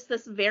 is just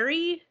this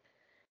very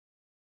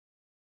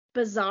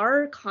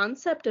bizarre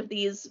concept of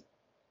these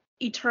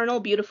eternal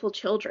beautiful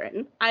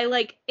children.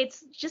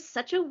 It's just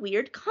such a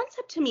weird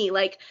concept to me.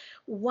 Like,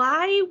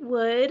 why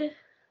would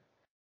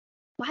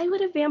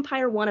a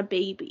vampire want a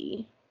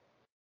baby?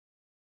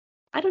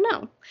 I don't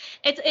know.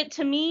 It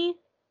to me,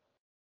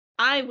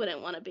 I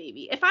wouldn't want a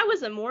baby. If I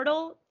was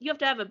immortal, you have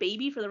to have a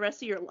baby for the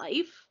rest of your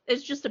life?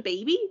 It's just a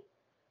baby?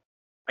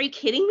 Are you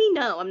kidding me?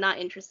 No, I'm not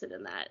interested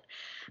in that.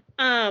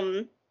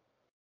 And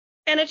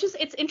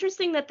it's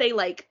interesting that they,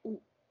 like,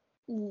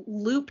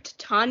 looped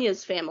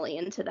Tanya's family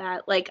into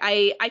that. Like,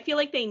 I feel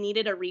like they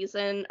needed a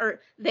reason,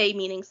 or they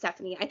meaning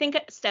Stephanie. I think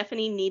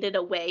Stephanie needed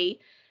a way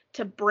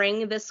to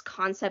bring this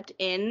concept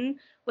in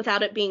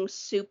without it being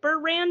super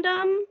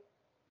random.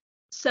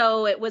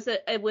 So it was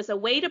a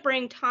way to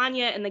bring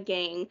Tanya and the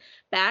gang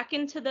back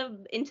into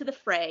the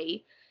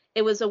fray.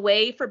 It was a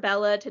way for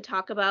Bella to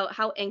talk about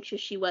how anxious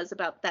she was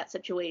about that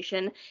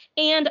situation,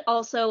 and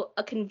also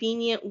a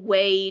convenient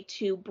way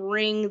to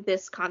bring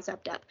this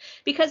concept up.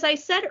 Because I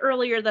said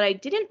earlier that I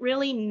didn't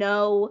really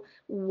know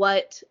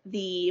what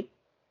the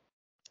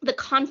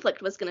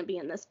conflict was going to be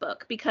in this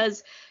book,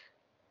 because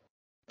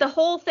the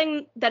whole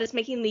thing that is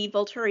making the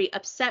Volturi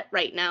upset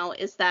right now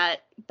is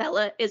that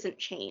Bella isn't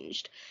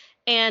changed.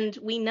 And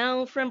we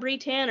know from Bree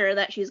Tanner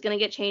that she's going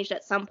to get changed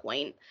at some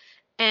point.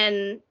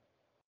 And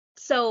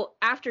so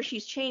after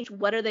she's changed,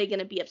 what are they going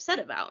to be upset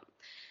about?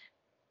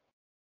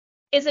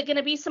 Is it going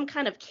to be some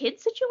kind of kid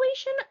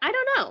situation? I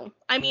don't know.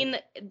 I mean,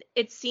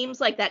 it seems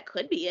like that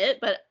could be it,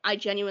 but I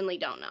genuinely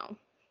don't know.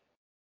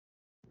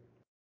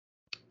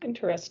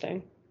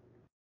 Interesting.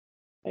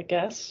 I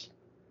guess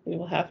we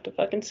will have to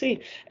fucking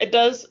see. It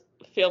does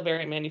feel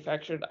very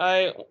manufactured.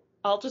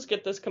 I'll just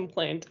get this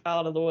complaint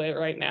out of the way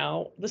right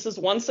now. This is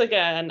once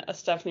again a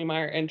Stephenie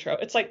Meyer intro.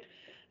 It's like,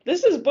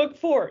 this is book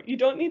 4. You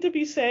don't need to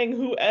be saying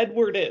who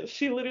Edward is.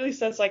 She literally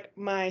says like,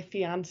 my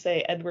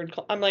fiance Edward.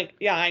 I'm like,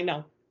 yeah, I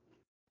know.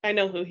 I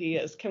know who he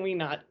is. Can we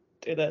not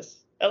do this?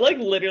 It like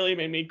literally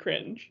made me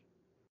cringe.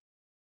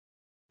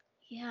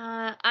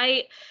 Yeah,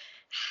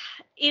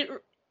 it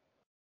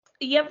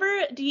you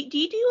ever do you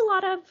do a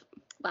lot of,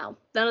 wow,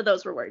 none of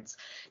those were words.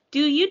 Do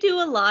you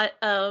do a lot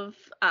of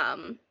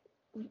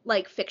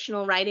like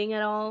fictional writing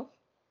at all?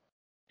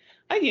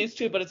 I used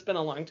to, but it's been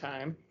a long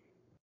time.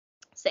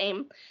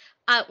 Same.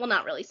 Well,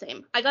 not really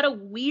same. I got a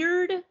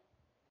weird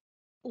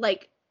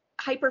like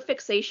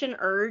hyperfixation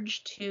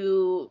urge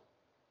to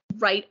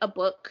write a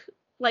book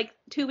like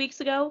 2 weeks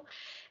ago.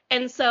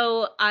 And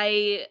so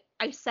I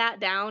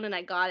sat down and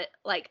I got it,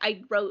 like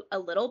I wrote a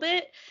little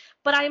bit,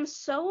 but I am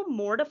so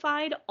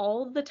mortified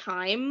all the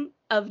time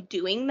of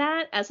doing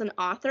that as an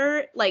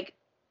author, like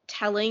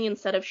telling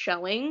instead of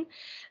showing,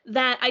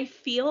 that I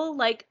feel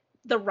like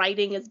the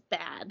writing is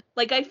bad.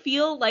 Like I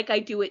feel like I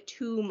do it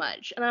too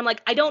much. And I'm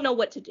like, I don't know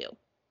what to do.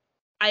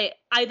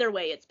 Either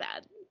way it's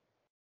bad.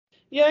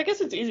 Yeah, I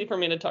guess it's easy for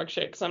me to talk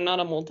shit because I'm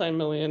not a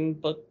multi-million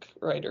book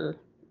writer.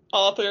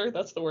 Author,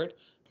 that's the word.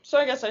 So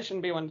I guess I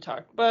shouldn't be one to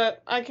talk,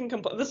 but I can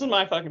complain. This is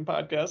my fucking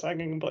podcast. I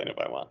can complain if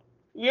I want.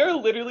 We are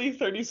literally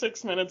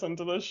 36 minutes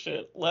into this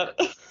shit.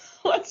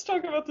 Let's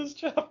talk about this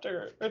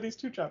chapter, or these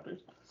 2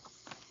 chapters.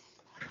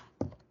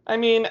 I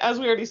mean, as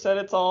we already said,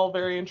 it's all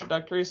very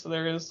introductory, so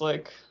there is,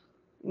 like,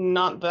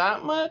 not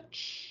that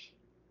much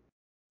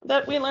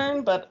that we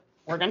learn, but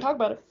we're gonna talk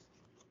about it.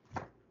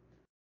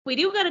 We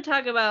do gotta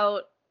talk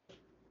about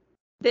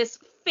this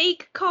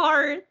fake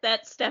car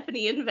that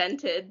Stephenie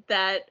invented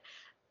that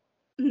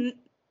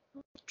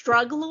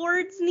drug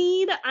lords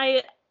need.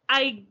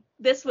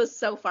 This was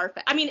so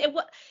far-fetched. I mean,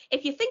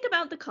 if you think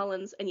about the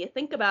Cullens and you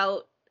think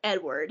about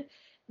Edward,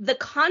 the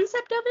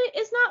concept of it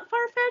is not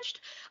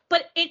far-fetched,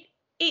 but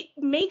it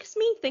makes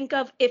me think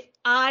of if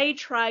I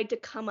tried to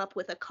come up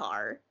with a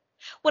car.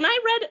 When I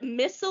read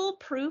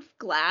missile-proof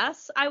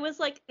glass, I was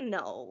like,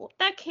 no,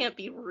 that can't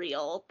be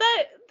real.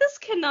 This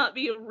cannot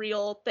be a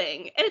real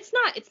thing. And it's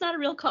not a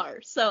real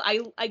car. So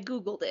I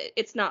Googled it.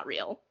 It's not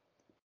real.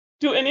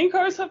 Do any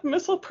cars have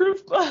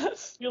missile-proof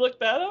glass? You looked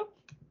that up?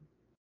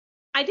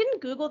 I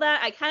didn't Google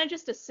that. I kind of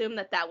just assumed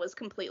that was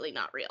completely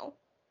not real.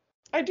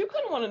 I do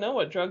kind of want to know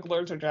what drug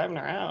lords are driving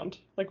around.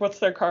 Like, what's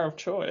their car of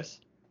choice?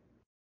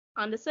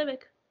 Honda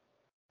Civic.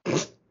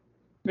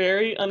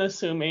 Very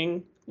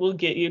unassuming. Will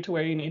get you to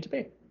where you need to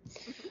be.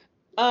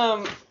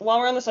 While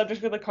we're on the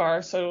subject of the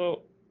car,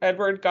 so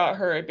Edward got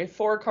her a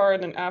before car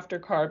and an after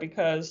car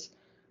because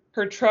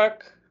her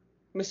truck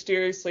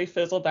mysteriously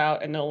fizzled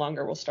out and no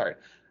longer will start.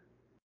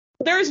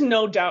 There is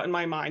no doubt in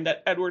my mind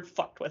that Edward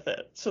fucked with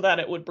it so that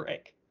it would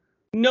break.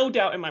 No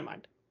doubt in my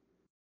mind.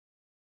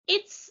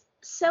 It's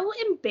so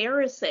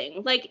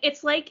embarrassing. Like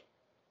it's like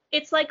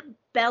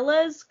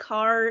Bella's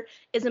car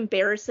is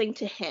embarrassing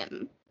to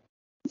him.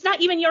 It's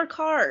not even your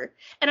car.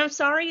 And I'm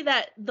sorry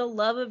that the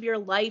love of your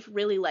life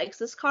really likes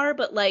this car,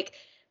 but like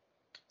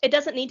it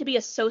doesn't need to be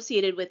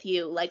associated with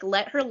you. Like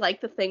let her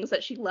like the things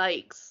that she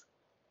likes.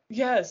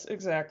 Yes,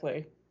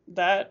 exactly.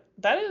 That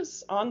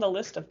is on the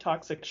list of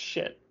toxic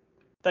shit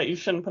that you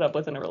shouldn't put up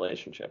with in a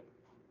relationship.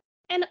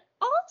 And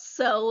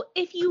also,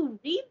 if you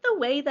read the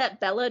way that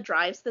Bella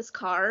drives this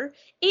car,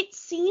 it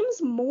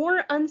seems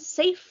more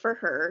unsafe for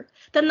her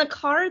than the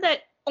car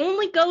that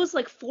only goes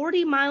like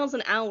 40 miles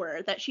an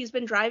hour that she's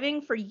been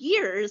driving for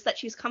years that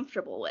she's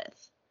comfortable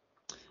with.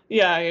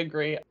 Yeah, I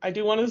agree. I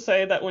do want to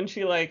say that when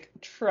she like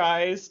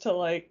tries to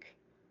like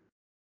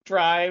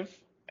drive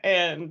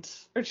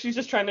or she's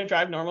just trying to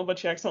drive normal, but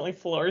she accidentally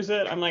floors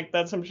it, I'm like,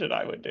 that's some shit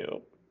I would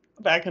do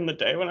back in the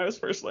day when I was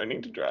first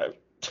learning to drive.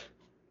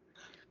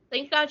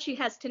 Thank God she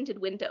has tinted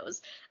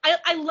windows.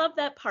 I love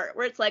that part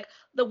where it's like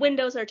the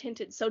windows are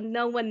tinted so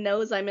no one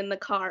knows I'm in the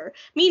car.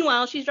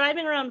 Meanwhile, she's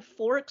driving around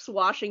Forks,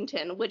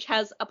 Washington, which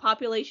has a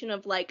population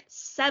of like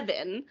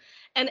 7,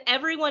 and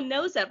everyone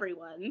knows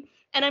everyone.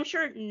 And I'm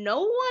sure no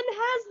one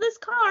has this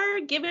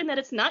car, given that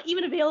it's not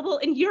even available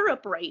in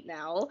Europe right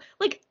now.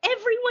 Like,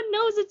 everyone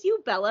knows it's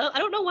you, Bella. I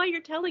don't know why you're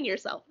telling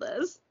yourself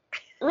this.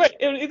 Right.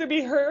 It would either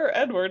be her or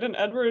Edward, and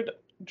Edward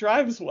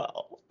drives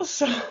well.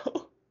 So...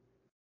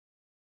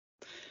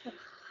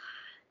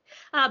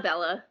 Ah,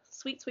 Bella.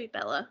 Sweet, sweet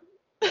Bella.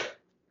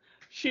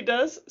 She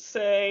does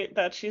say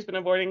that she's been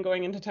avoiding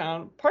going into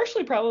town,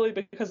 partially probably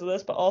because of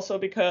this, but also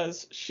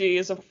because she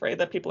is afraid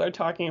that people are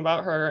talking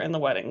about her in the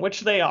wedding,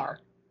 which they are.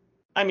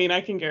 I mean, I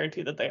can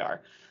guarantee that they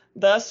are.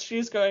 Thus,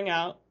 she's going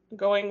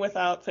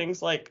without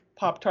things like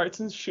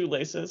Pop-Tarts and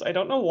shoelaces. I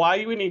don't know why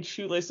you would need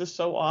shoelaces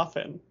so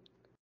often.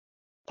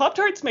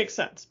 Pop-Tarts make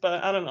sense,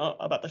 but I don't know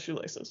about the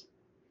shoelaces.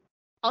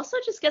 Also,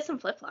 just get some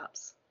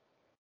flip-flops.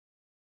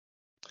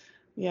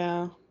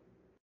 Yeah.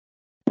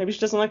 Maybe she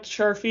doesn't like to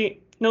show her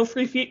feet. No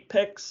free feet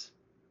pics.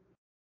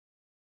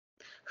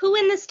 Who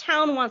in this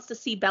town wants to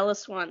see Bella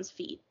Swan's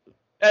feet?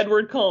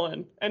 Edward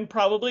Cullen, and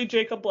probably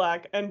Jacob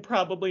Black, and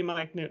probably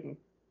Mike Newton.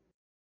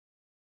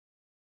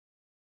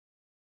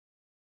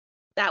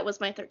 That was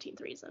my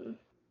 13th reason.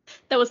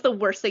 That was the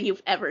worst thing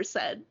you've ever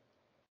said.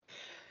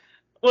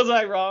 Was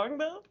I wrong,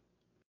 though?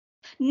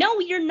 No,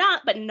 you're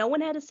not, but no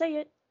one had to say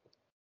it.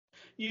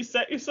 You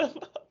set yourself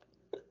up.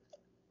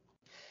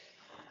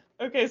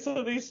 Okay,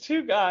 so these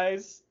two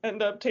guys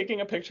end up taking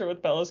a picture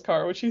with Bella's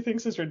car, which he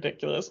thinks is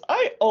ridiculous.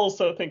 I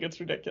also think it's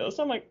ridiculous.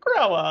 I'm like,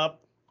 grow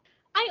up.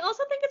 I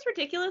also think it's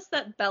ridiculous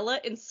that Bella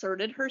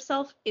inserted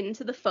herself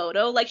into the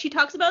photo. Like, she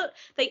talks about,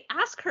 they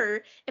ask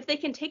her if they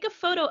can take a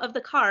photo of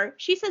the car.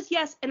 She says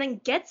yes, and then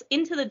gets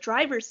into the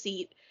driver's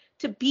seat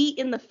to be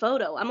in the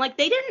photo. I'm like,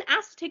 they didn't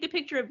ask to take a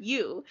picture of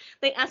you.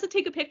 They asked to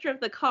take a picture of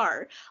the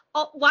car.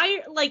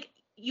 Why, like,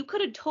 you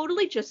could have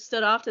totally just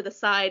stood off to the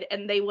side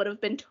and they would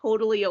have been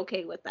totally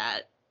okay with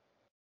that.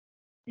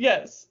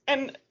 Yes,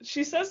 and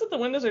she says that the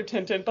windows are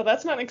tinted, but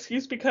that's not an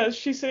excuse because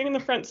she's sitting in the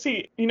front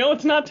seat. You know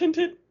it's not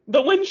tinted?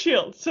 The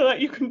windshield, so that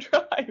you can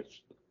drive.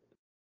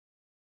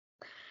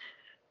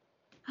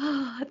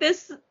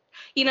 This,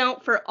 you know,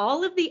 for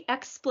all of the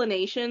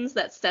explanations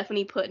that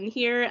Stephanie put in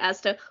here as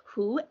to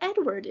who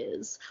Edward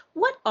is,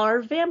 what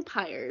are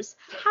vampires,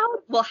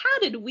 how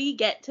did we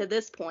get to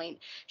this point?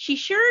 She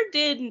sure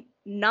did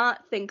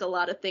not think a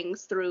lot of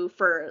things through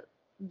for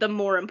the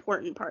more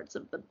important parts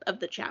of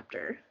the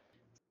chapter.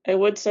 I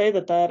would say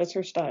that is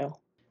her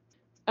style.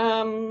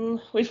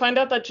 We find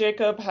out that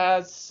Jacob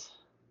has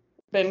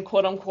been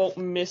quote unquote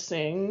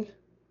missing.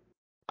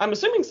 I'm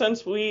assuming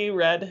since we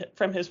read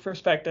from his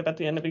perspective at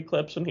the end of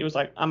Eclipse when he was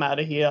like, I'm out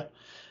of here.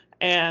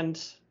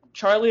 And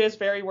Charlie is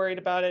very worried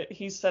about it.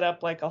 He's set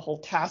up like a whole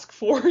task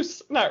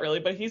force. Not really,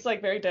 but he's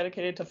like very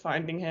dedicated to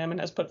finding him and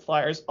has put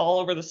flyers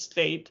all over the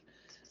state.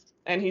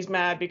 And he's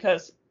mad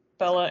because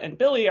Bella and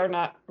Billy are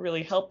not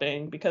really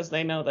helping because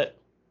they know that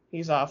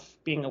he's off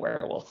being a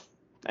werewolf.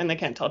 And they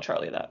can't tell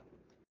Charlie that.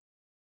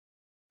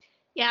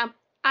 Yeah,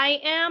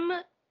 I am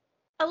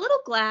a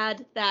little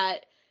glad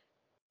that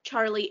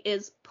Charlie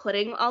is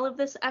putting all of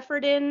this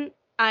effort in.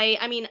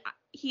 I mean,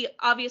 he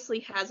obviously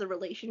has a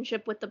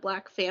relationship with the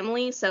Black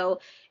family, so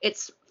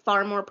it's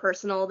far more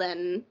personal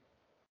than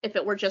if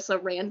it were just a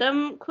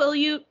random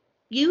Quileute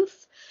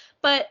youth.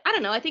 But I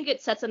don't know, I think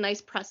it sets a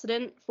nice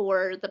precedent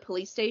for the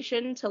police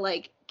station to,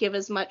 like, give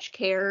as much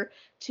care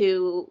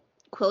to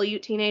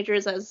Quileute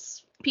teenagers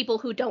as people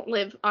who don't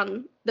live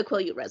on the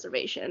Quileute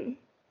reservation.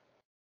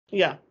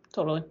 Yeah,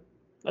 totally.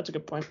 That's a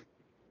good point.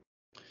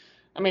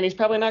 I mean, he's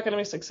probably not going to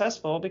be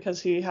successful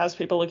because he has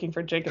people looking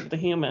for Jacob the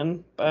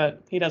human,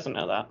 but he doesn't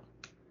know that.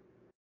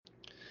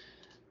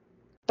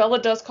 Bella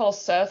does call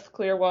Seth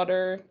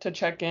Clearwater to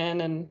check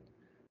in, and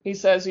he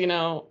says, you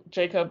know,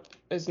 Jacob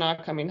is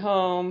not coming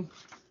home,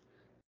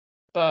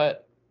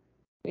 but,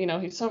 you know,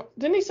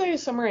 didn't he say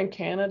he's somewhere in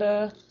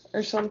Canada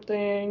or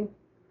something?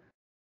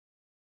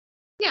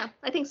 Yeah,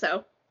 I think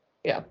so.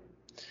 Yeah.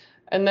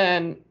 And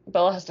then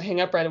Bella has to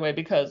hang up right away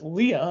because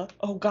Leah,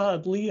 oh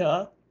God,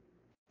 Leah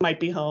might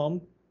be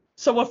home.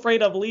 So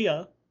afraid of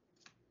Leah.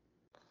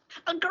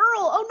 A girl,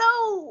 oh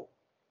no!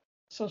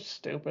 So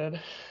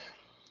stupid.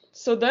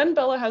 So then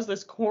Bella has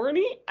this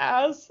corny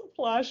ass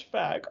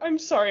flashback. I'm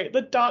sorry,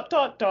 the ...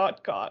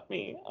 got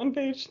me on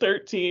page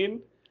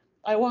 13.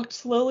 I walked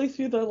slowly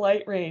through the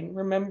light rain,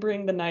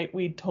 remembering the night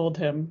we'd told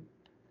him.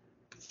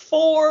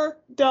 4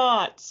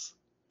 dots.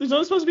 There's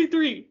only supposed to be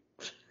 3.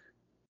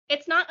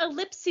 It's not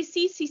ellipses,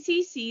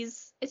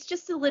 it's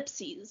just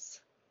ellipses.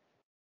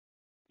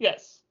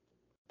 Yes.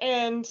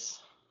 And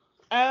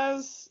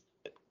as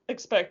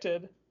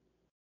expected,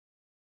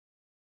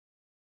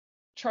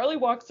 Charlie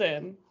walks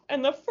in,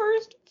 and the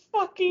first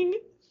fucking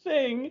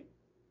thing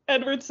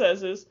Edward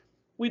says is,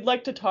 we'd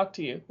like to talk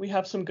to you. We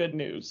have some good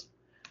news.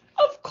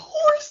 Of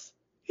course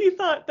he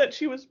thought that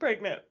she was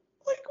pregnant.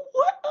 Like,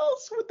 what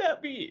else would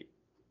that be?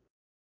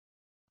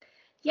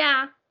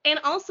 Yeah, and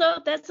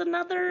also that's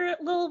another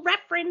little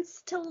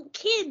reference to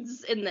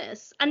kids in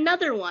this.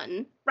 Another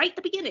one, right at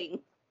the beginning.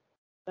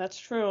 That's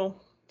true.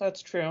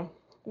 That's true.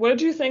 What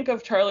did you think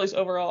of Charlie's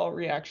overall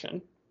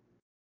reaction?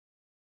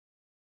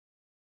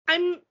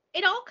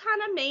 It all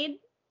kind of made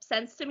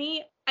sense to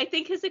me. I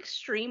think his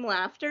extreme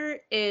laughter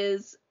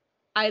is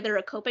either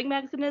a coping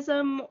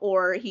mechanism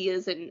or he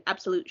is in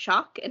absolute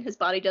shock and his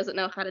body doesn't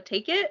know how to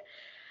take it.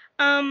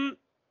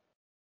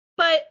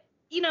 But,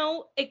 you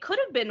know, it could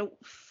have been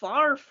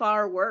far,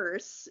 far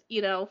worse,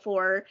 you know,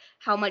 for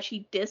how much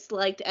he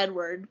disliked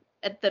Edward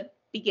at the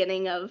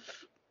beginning of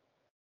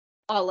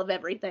all of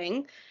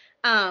everything.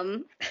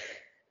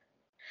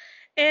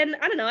 And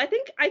I don't know, I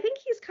think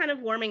he's kind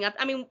of warming up.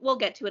 I mean, we'll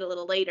get to it a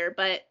little later,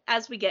 but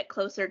as we get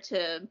closer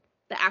to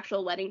the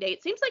actual wedding date,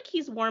 it seems like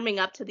he's warming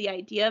up to the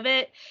idea of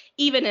it,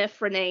 even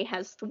if Renee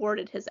has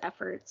thwarted his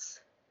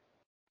efforts.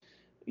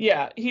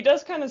 Yeah, he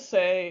does kind of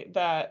say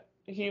that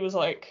he was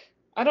like,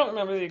 I don't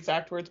remember the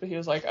exact words, but he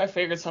was like, I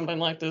figured something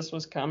like this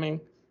was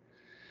coming.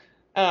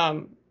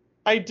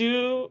 I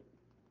do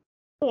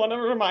want to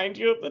remind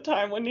you of the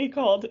time when he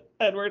called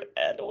Edward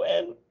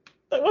Edwin.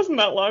 That wasn't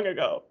that long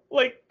ago.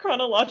 Like,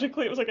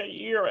 chronologically, it was like a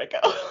year ago.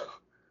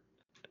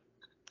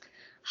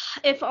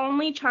 If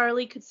only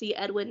Charlie could see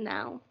Edwin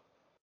now.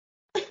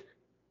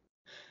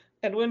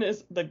 Edwin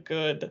is the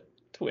good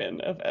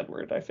twin of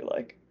Edward, I feel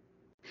like.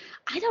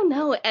 I don't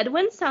know.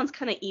 Edwin sounds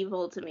kind of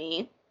evil to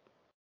me.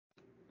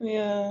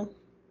 Yeah.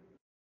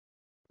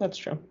 That's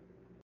true.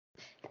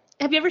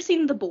 Have you ever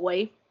seen The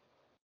Boy?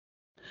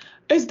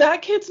 Is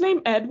that kid's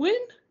name Edwin?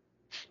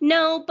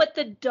 No, but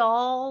the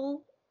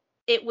doll,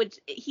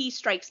 he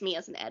strikes me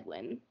as an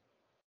Edwin.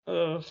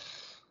 Ugh.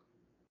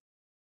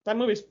 That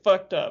movie's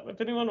fucked up.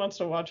 If anyone wants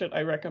to watch it,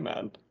 I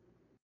recommend.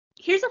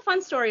 Here's a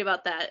fun story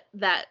about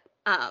that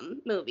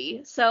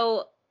movie.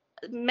 So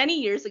many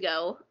years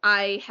ago,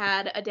 I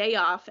had a day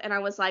off and I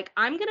was like,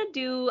 I'm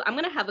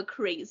gonna have a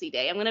crazy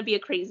day. I'm gonna be a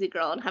crazy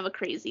girl and have a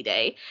crazy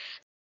day.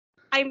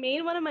 I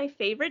made one of my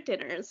favorite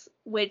dinners,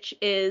 which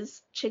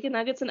is chicken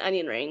nuggets and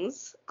onion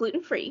rings,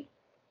 gluten-free.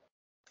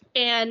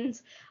 And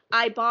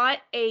I bought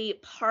a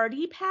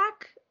party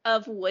pack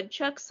of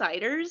woodchuck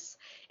ciders.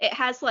 It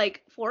has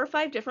like 4 or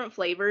 5 different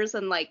flavors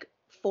and like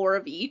 4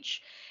 of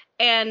each.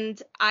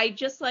 And I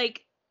just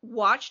like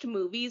watched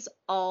movies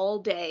all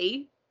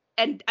day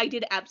and I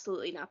did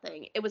absolutely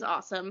nothing. It was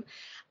awesome.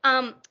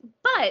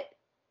 But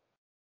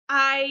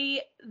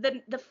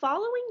the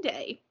following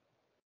day,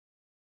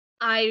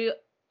 I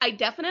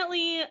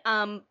definitely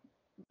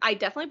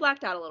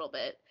blacked out a little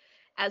bit,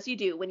 as you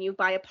do when you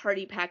buy a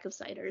party pack of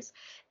ciders.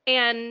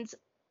 And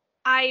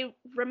I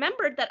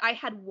remembered that I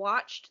had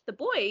watched The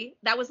Boy.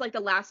 That was like the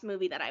last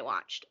movie that I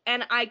watched.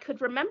 And I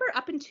could remember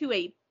up into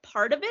a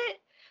part of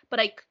it, but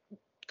I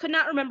could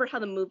not remember how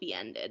the movie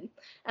ended.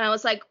 And I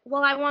was like,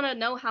 well, I want to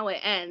know how it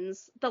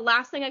ends. The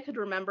last thing I could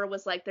remember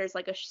was like there's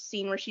like a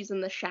scene where she's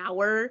in the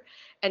shower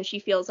and she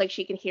feels like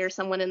she can hear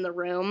someone in the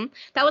room.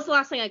 That was the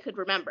last thing I could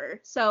remember.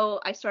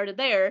 So I started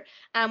there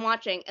and I'm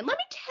watching. And let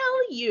me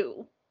tell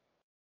you,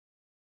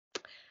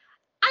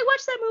 I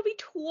watched that movie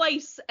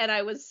twice and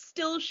I was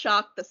still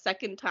shocked the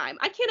second time.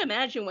 I can't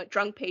imagine what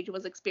drunk Paige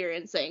was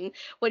experiencing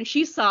when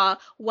she saw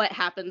what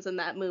happens in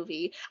that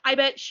movie. I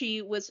bet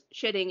she was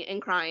shitting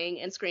and crying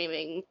and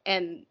screaming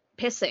and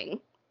pissing.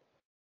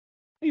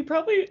 You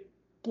probably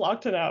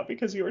blocked it out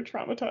because you were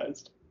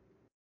traumatized.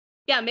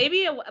 Yeah,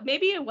 maybe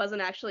it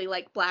wasn't actually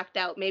like blacked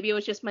out. Maybe it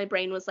was just my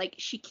brain was like,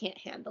 she can't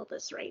handle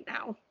this right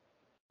now.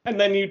 And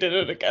then you did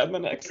it again the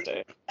next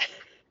day.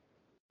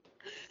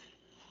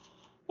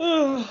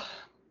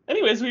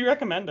 Anyways, we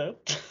recommend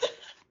it.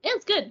 Yeah,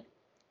 it's good.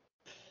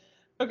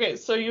 Okay,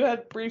 so you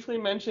had briefly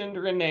mentioned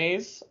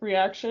Renee's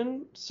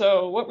reaction.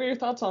 So what were your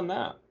thoughts on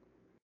that?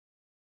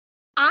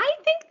 I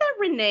think that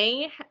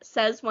Renee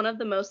says one of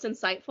the most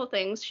insightful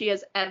things she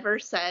has ever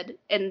said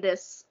in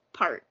this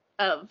part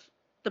of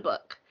the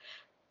book.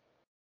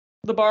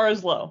 The bar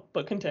is low,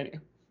 but continue.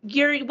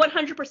 You're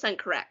 100%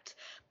 correct.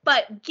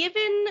 But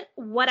given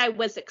what I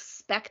was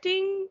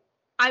expecting,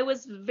 I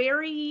was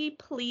very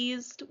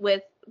pleased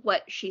with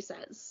what she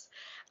says.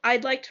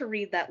 I'd like to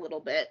read that little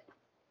bit.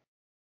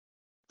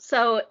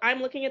 So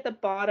I'm looking at the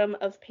bottom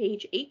of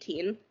page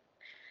 18.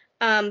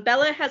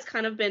 Bella has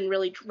kind of been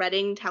really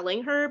dreading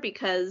telling her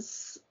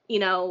because, you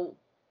know,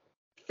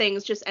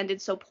 things just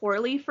ended so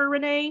poorly for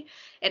Renee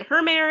in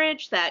her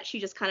marriage that she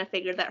just kind of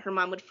figured that her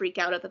mom would freak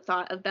out at the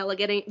thought of Bella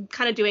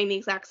doing the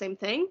exact same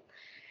thing.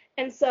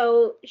 And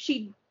so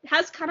she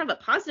has kind of a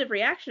positive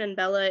reaction and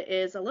Bella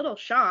is a little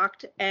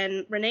shocked.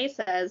 And Renee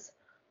says,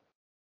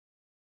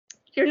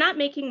 "You're not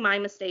making my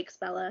mistakes,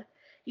 Bella.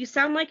 You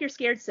sound like you're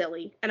scared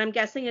silly, and I'm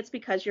guessing it's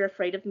because you're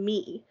afraid of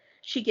me."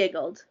 She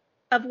giggled.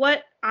 "Of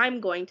what I'm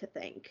going to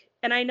think.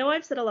 And I know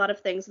I've said a lot of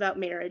things about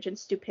marriage and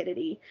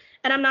stupidity,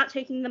 and I'm not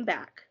taking them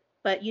back.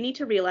 But you need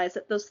to realize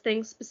that those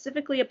things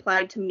specifically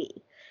applied to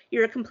me.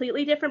 You're a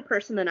completely different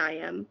person than I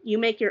am. You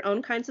make your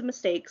own kinds of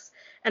mistakes,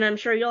 and I'm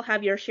sure you'll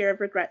have your share of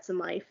regrets in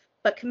life.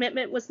 But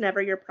commitment was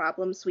never your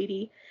problem,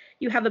 sweetie.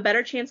 You have a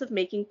better chance of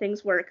making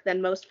things work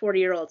than most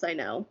 40-year-olds I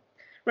know."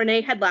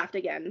 Renee had laughed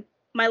again.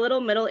 "My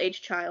little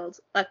middle-aged child.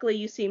 Luckily,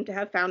 you seem to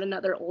have found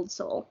another old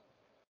soul."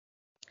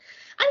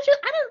 I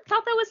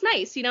thought that was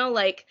nice, you know,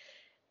 like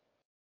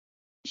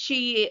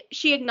she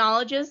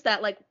acknowledges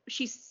that like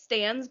she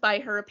stands by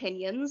her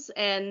opinions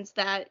and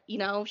that, you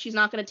know, she's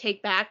not going to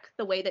take back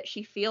the way that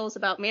she feels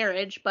about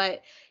marriage,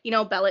 but, you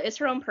know, Bella is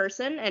her own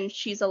person and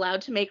she's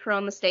allowed to make her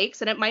own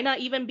mistakes, and it might not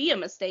even be a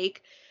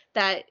mistake,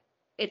 that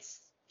it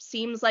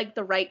seems like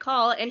the right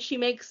call, and she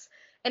makes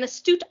an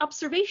astute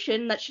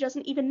observation that she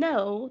doesn't even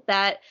know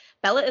that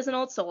Bella is an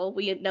old soul,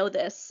 we know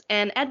this,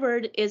 and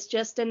Edward is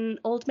just an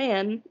old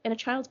man in a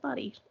child's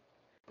body.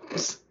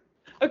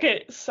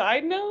 Okay,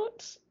 side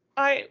note,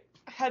 I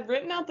had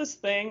written out this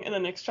thing in the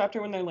next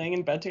chapter when they're laying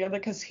in bed together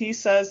because he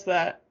says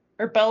that,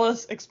 or Bella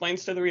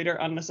explains to the reader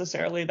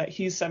unnecessarily that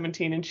he's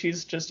 17 and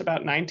she's just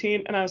about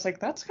 19, and I was like,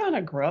 that's kind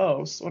of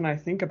gross when I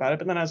think about it,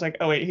 but then I was like,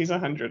 oh wait, he's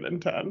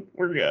 110.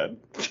 We're good.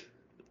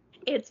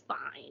 It's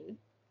fine.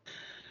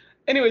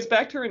 Anyways,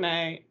 back to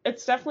Renee.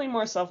 It's definitely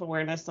more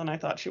self-awareness than I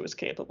thought she was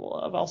capable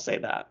of. I'll say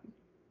that.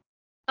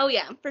 Oh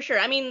yeah, for sure.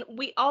 I mean,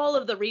 all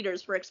of the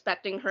readers were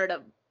expecting her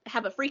to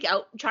have a freak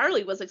out.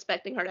 Charlie was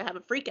expecting her to have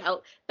a freak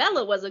out.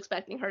 Bella was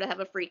expecting her to have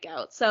a freak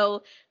out.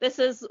 So this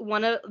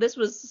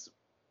was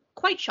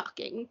quite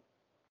shocking.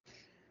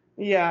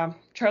 Yeah,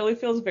 Charlie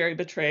feels very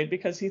betrayed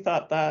because he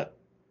thought that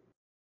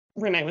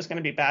Renee was going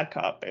to be bad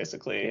cop,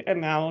 basically, and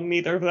now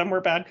neither of them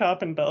were bad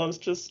cop, and Bella's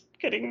just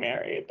getting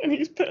married, and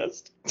he's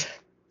pissed.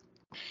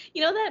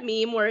 You know that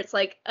meme where it's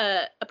like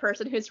a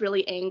person who's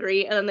really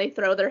angry, and then they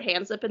throw their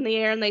hands up in the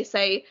air and they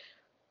say,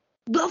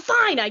 well,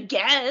 fine, I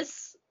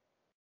guess.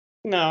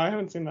 No, I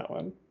haven't seen that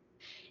one.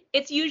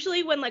 It's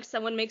usually when, like,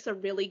 someone makes a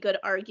really good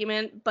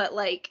argument, but,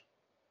 like,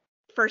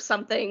 for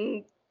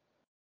something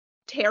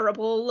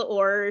terrible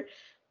or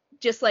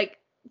just, like,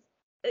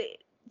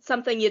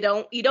 something you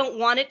don't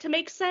want it to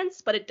make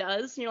sense, but it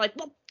does, and you're like,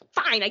 well,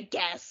 fine, I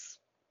guess.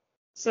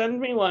 Send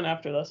me one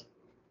after this.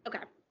 Okay.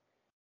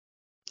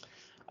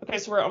 Okay,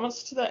 so we're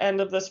almost to the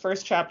end of this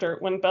first chapter.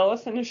 When Bella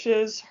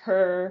finishes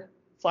her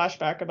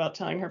flashback about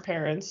telling her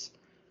parents,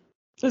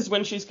 is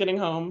when she's getting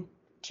home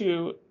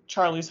to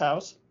Charlie's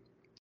house.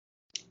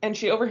 And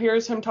she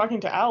overhears him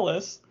talking to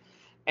Alice.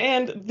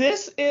 And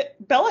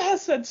Bella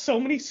has said so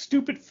many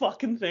stupid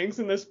fucking things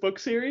in this book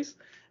series.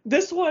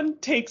 This one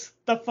takes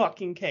the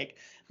fucking cake.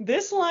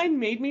 This line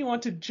made me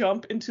want to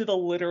jump into the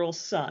literal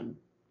sun.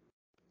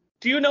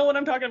 Do you know what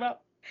I'm talking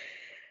about?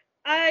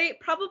 I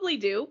probably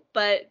do,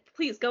 but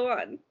please go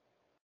on.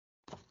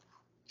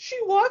 She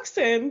walks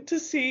in to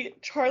see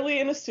Charlie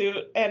in a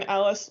suit and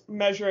Alice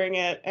measuring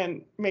it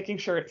and making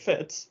sure it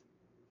fits.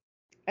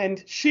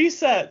 And she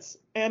says,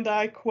 and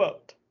I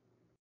quote,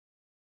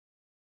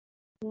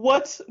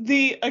 "What's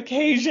the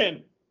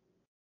occasion?"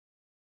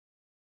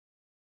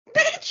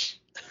 Bitch!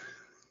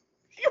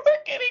 You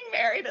are getting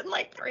married in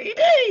like 3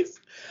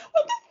 days.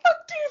 What the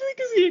fuck do you think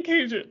is the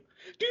occasion?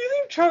 Do you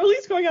think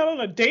Charlie's going out on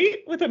a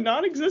date with a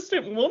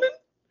non-existent woman?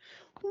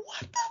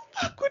 What the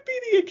fuck would be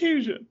the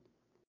occasion?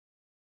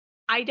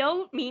 I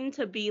don't mean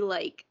to be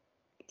like,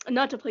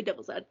 not to play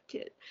devil's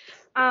advocate,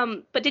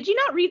 but did you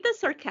not read this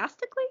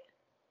sarcastically?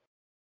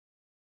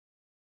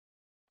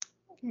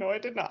 No, I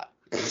did not.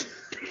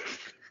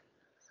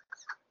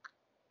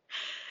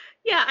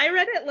 Yeah, I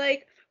read it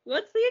like,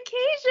 what's the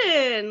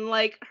occasion?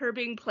 Like her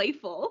being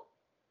playful.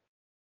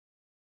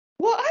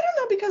 Well, I don't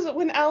know, because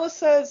when Alice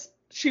says,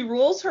 she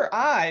rolls her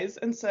eyes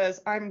and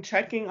says, "I'm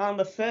checking on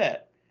the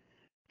fit."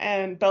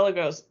 And Bella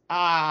goes,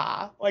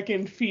 "Ah," like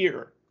in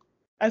fear.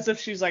 As if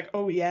she's like,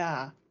 "Oh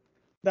yeah,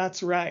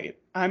 that's right.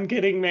 I'm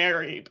getting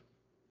married."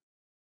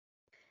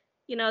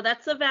 You know,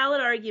 that's a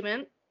valid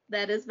argument.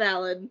 That is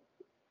valid.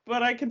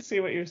 But I can see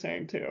what you're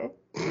saying too.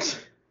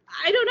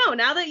 I don't know.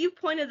 Now that you've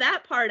pointed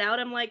that part out,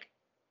 I'm like,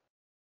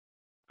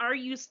 are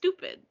you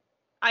stupid?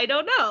 I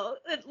don't know.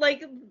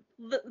 Like,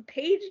 the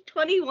page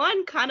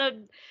 21 kind of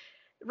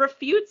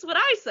refutes what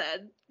I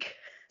said.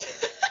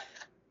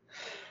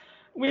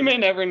 We may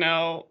never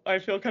know. I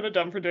feel kind of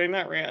dumb for doing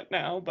that rant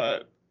now,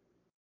 but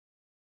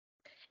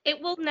It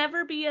will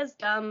never be as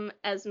dumb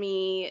as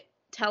me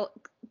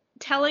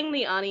telling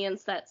the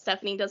audience that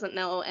Stephanie doesn't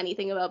know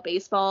anything about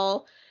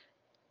baseball,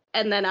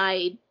 and then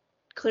I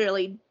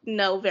clearly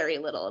know very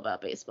little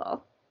about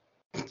baseball.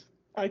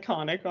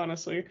 iconic,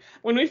 honestly.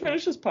 When we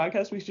finish this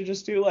podcast, we should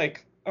just do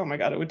like, oh my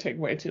god, it would take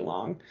way too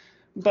long.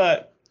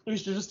 But we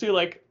should just do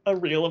like a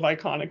reel of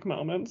iconic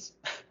moments.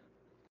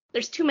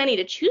 There's too many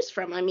to choose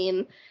from. I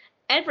mean,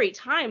 every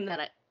time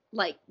that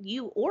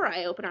you or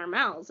I open our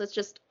mouths, it's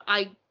just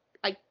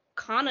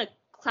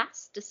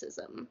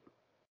iconoclasticism.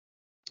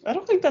 I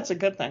don't think that's a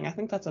good thing. I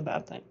think that's a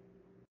bad thing.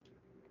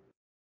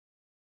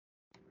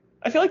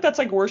 I feel like that's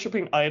like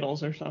worshiping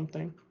idols or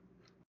something.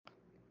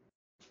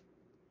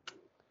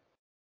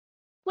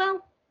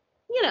 Well,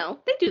 you know,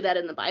 they do that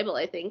in the Bible,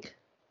 I think.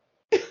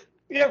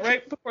 Yeah,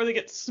 right before they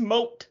get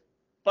smoked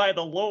by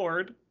the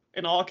Lord,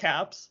 in all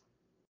caps.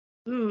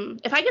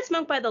 If I get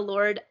smoked by the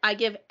Lord, I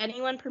give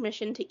anyone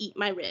permission to eat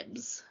my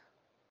ribs.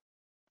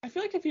 I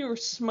feel like if you were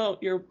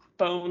smoked, your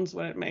bones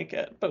wouldn't make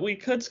it, but we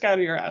could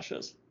scatter your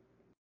ashes.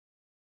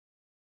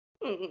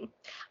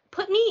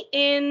 Put me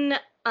in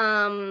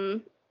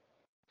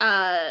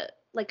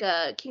like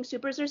a King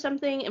Supers or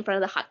something in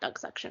front of the hot dog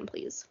section,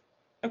 please.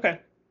 Okay,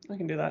 I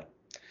can do that.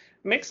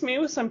 Mix me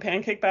with some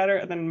pancake batter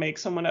and then make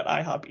someone at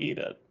IHOP eat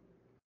it.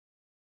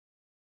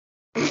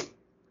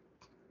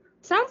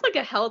 Sounds like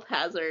a health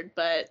hazard,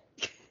 but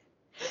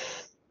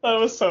That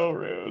was so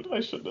rude. I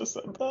shouldn't have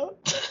said that.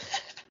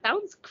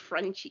 sounds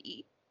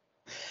crunchy.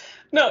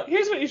 No,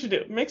 here's what you should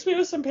do. Mix me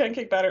with some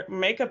pancake batter,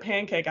 make a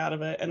pancake out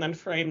of it, and then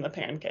frame the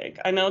pancake.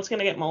 I know it's going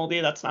to get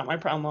moldy. That's not my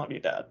problem. I'll be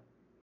dead.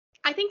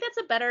 I think that's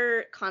a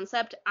better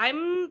concept.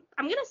 I'm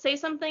going to say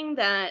something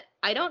that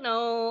I don't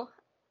know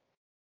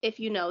if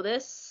you know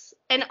this.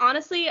 And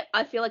honestly,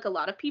 I feel like a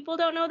lot of people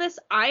don't know this.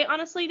 I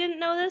honestly didn't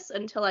know this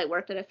until I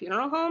worked at a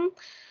funeral home.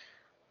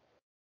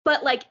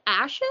 But like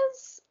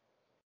ashes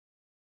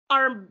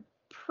are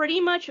pretty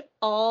much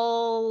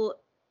all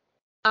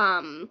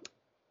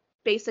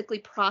basically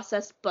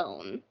processed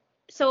bone.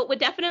 So it would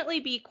definitely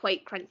be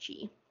quite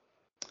crunchy.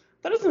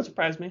 That doesn't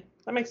surprise me.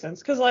 That makes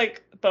sense. Because,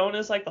 like, bone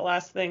is, like, the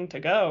last thing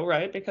to go,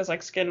 right? Because,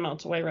 like, skin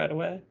melts away right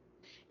away.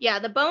 Yeah,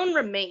 the bone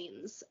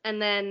remains,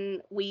 and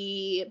then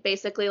we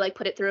basically like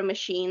put it through a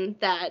machine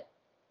that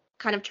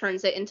kind of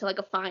turns it into like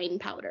a fine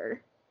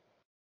powder.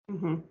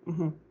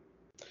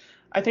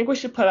 I think we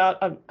should put out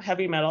a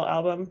heavy metal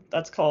album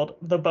that's called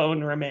The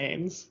Bone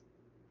Remains.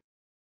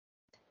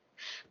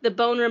 The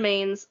bone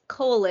remains,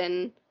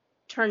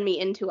 turn me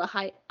into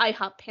a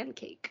IHOP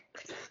pancake.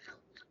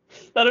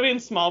 That'll be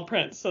in small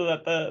print so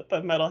that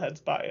the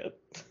metalheads buy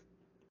it.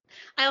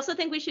 I also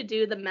think we should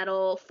do the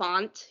metal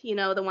font,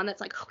 the one that's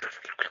like,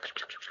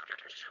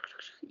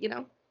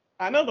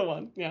 I know the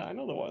one. Yeah, I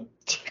know the one.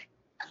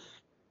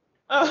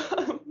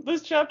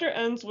 This chapter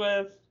ends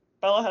with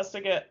Bella has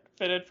to get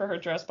fitted for her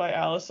dress by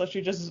Alice, so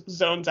she just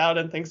zones out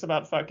and thinks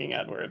about fucking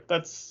Edward.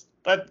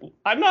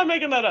 I'm not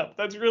making that up.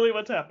 That's really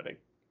what's happening.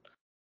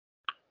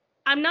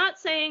 I'm not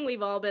saying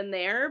we've all been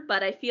there,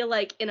 but I feel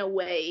like in a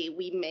way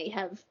we may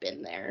have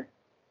been there.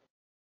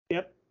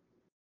 Yep.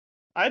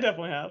 I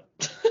definitely have.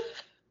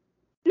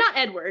 Not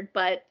Edward,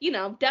 but,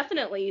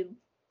 definitely,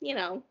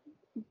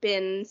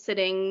 been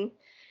sitting,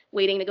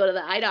 waiting to go to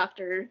the eye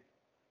doctor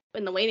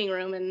in the waiting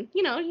room, and,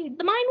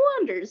 the mind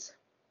wanders.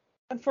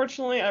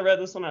 Unfortunately, I read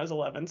this when I was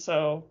 11,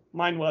 so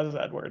mine was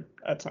Edward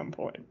at some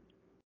point.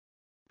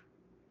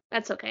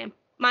 That's okay.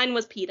 Mine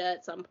was PETA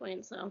at some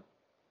point, so.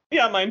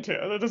 Yeah, mine too.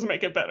 That doesn't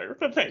make it better,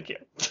 but thank you.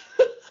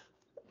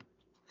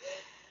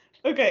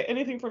 Okay,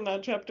 anything from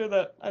that chapter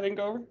that I didn't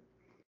go over?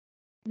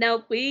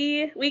 Nope,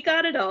 we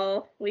got it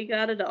all. We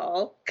got it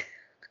all.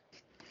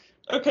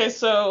 Okay,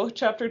 so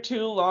chapter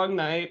 2, Long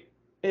Night,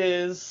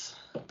 is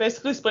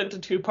basically split into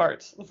 2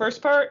 parts. The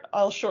first part,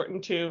 I'll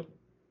shorten to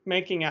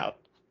making out.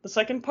 The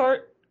second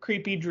part,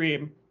 creepy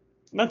dream.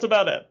 And that's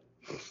about it.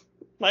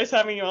 Nice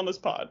having you on this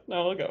pod.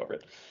 Now we'll go over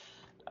it.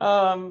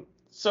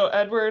 So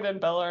Edward and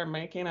Bella are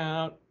making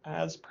out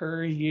as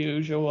per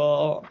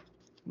usual.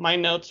 My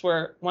notes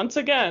were, once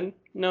again,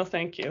 no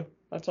thank you.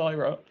 That's all I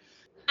wrote.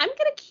 I'm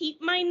going to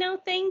keep my no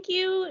thank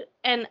you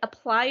and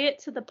apply it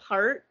to the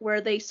part where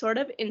they sort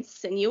of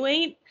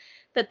insinuate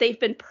that they've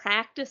been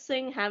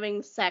practicing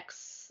having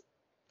sex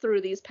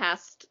through these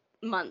past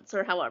months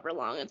or however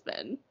long it's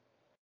been.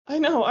 I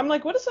know. I'm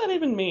like, what does that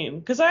even mean?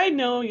 Because I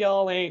know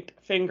y'all ain't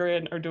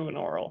fingering or doing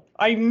oral.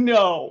 I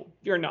know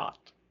you're not.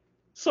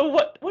 So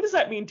what does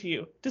that mean to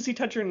you? Does he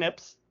touch your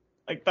nips?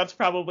 Like, that's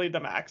probably the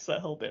max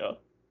that he'll do.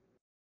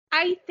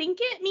 I think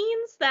it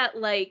means that,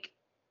 like,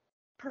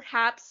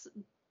 perhaps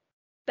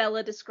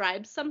Bella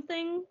describes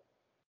something,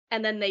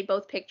 and then they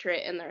both picture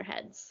it in their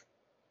heads.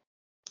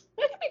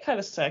 That can be kind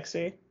of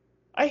sexy.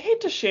 I hate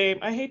to shame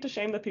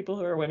the people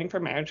who are waiting for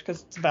marriage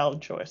because it's a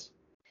valid choice.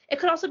 It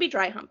could also be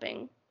dry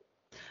humping.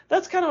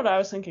 That's kind of what I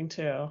was thinking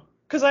too.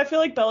 Because I feel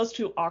like Bella's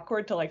too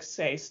awkward to like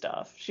say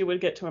stuff. She would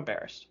get too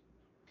embarrassed.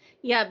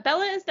 Yeah,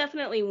 Bella is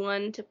definitely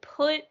one to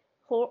put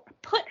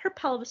her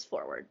pelvis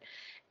forward.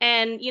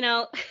 And,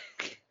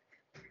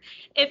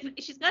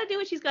 if she's got to do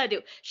what she's got to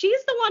do.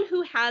 She's the one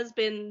who has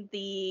been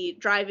the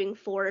driving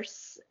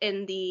force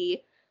in the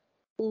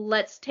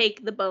let's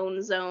take the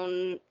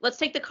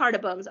car to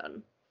bone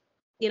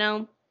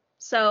zone,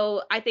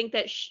 So I think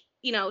that,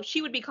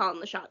 she would be calling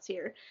the shots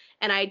here.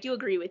 And I do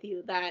agree with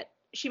you that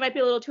she might be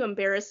a little too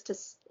embarrassed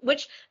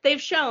which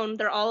they've shown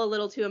they're all a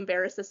little too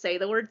embarrassed to say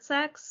the word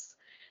sex.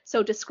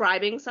 So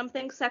describing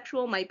something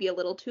sexual might be a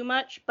little too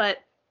much, but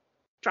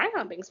dry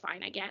humping's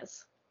fine, I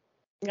guess.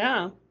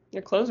 Yeah,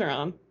 your clothes are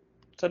on,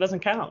 so it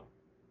doesn't count.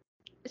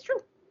 It's true.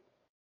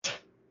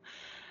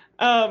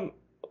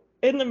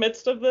 In the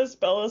midst of this,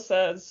 Bella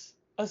says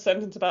a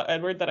sentence about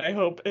Edward that I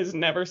hope is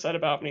never said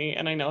about me,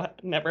 and I know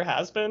never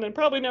has been, and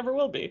probably never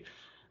will be.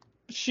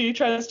 She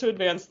tries to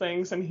advance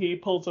things, and he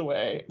pulls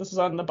away. This is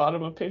on the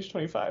bottom of page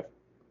 25.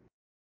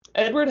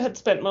 Edward had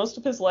spent most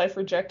of his life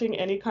rejecting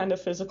any kind of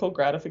physical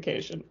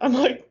gratification. I'm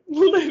like,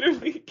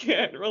 literally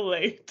can't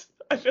relate.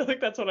 I feel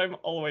like that's what I'm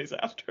always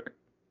after.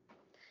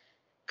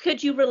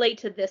 Could you relate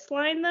to this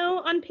line, though,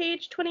 on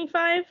page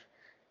 25?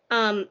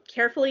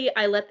 Carefully,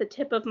 I let the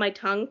tip of my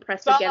tongue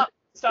press against...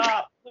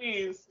 Stop,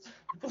 please.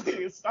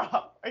 Please,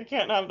 stop. I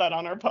can't have that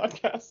on our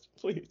podcast,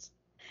 please.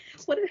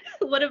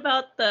 What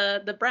about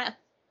the breath?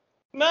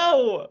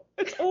 No!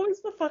 It's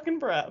always the fucking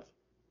breath.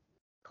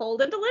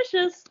 Cold and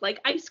delicious, like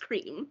ice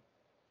cream.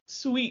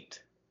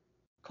 Sweet,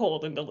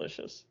 cold, and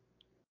delicious.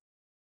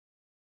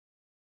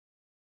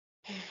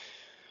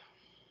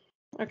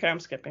 Okay, I'm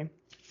skipping.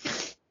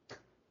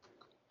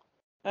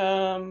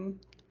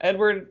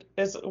 Edward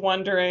is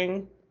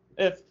wondering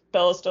if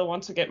Bella still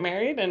wants to get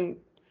married, and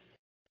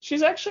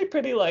she's actually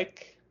pretty,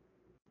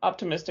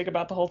 optimistic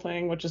about the whole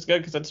thing, which is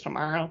good because it's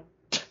tomorrow.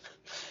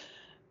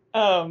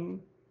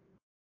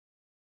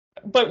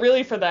 But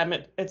really for them,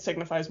 it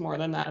signifies more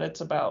than that. It's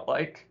about,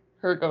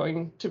 her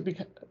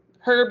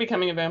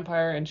becoming a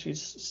vampire, and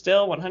she's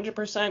still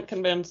 100%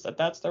 convinced that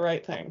that's the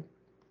right thing.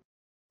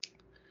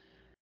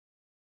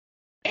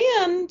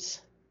 And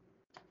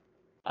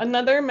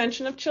another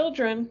mention of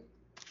children.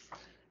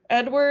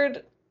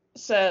 Edward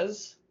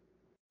says,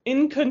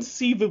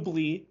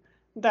 inconceivably,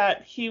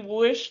 that he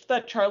wished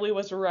that Charlie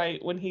was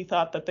right when he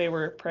thought that they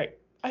were pregnant.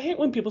 I hate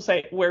when people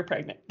say we're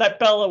pregnant. That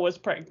Bella was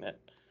pregnant.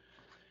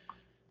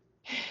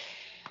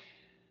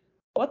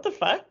 What the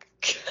fuck?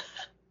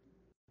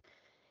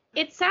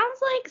 It sounds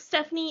like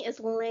Stephanie is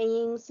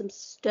laying some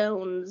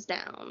stones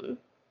down.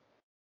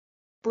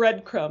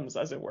 Breadcrumbs,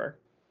 as it were.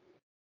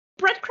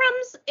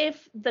 Breadcrumbs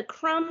if the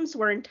crumbs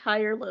were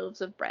entire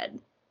loaves of bread.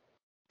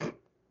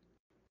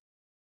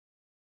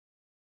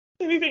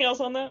 Anything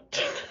else on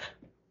that?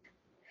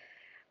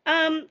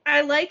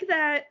 I like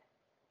that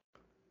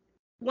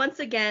once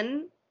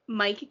again,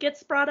 Mike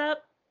gets brought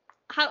up.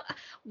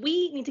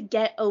 We need to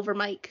get over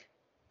Mike.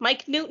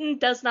 Mike Newton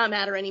does not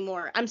matter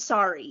anymore. I'm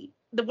sorry.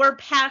 We're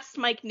past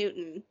Mike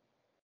Newton.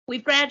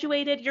 We've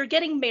graduated. You're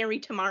getting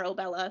married tomorrow,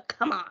 Bella.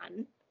 Come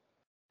on.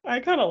 I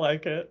kind of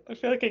like it. I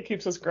feel like it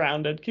keeps us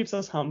grounded, keeps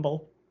us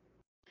humble.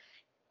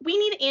 We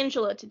need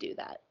Angela to do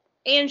that.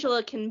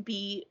 Angela can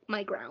be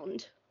my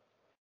ground.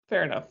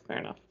 Fair enough, fair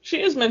enough.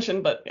 She is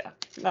mentioned, but yeah,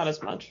 not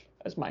as much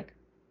as Mike.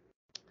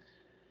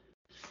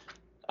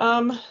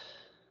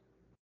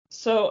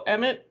 So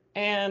Emmett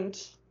and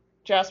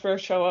Jasper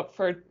show up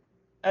for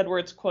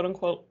Edward's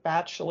quote-unquote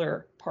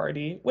bachelor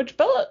party, which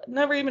Bella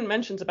never even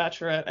mentions a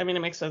bachelorette. I mean, it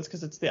makes sense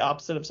because it's the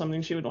opposite of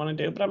something she would want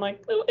to do, but I'm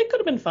like, it could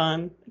have been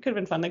fun. It could have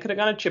been fun. They could have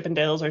gone to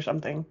Chippendales or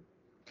something.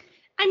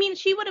 I mean,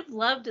 she would have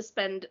loved to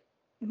spend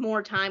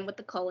more time with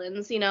the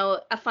Cullens, you know,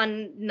 a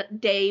fun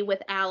day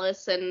with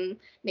Alice and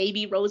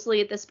maybe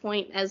Rosalie at this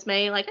point,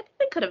 Esme. Like, I think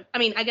they could have, I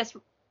mean, I guess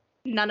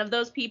none of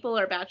those people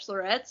are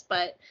bachelorettes,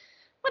 but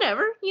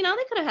whatever, you know,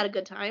 they could have had a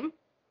good time.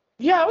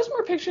 Yeah, I was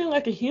more picturing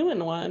like a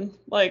human one,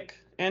 like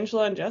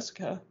Angela and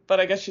Jessica, but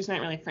I guess she's not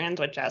really friends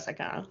with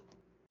Jessica.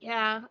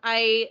 Yeah,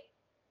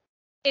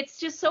 it's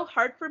just so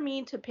hard for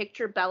me to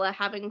picture Bella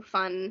having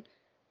fun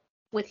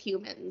with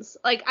humans.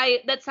 Like,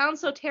 that sounds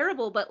so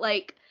terrible, but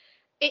like,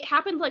 it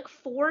happened like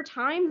 4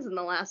 times in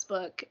the last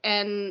book,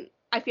 and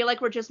I feel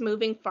like we're just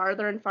moving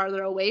farther and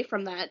farther away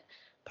from that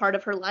part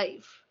of her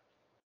life.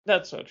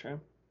 That's so true.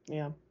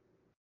 Yeah.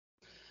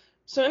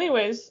 So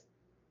anyways,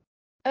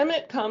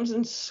 Emmett comes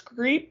and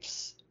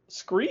scrapes,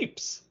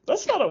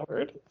 that's not a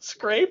word,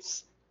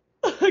 scrapes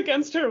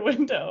against her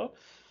window.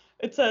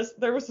 It says,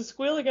 there was a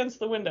squeal against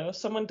the window,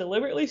 someone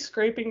deliberately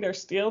scraping their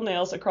steel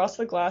nails across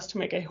the glass to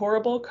make a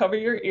horrible, cover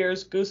your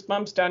ears,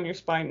 goosebumps down your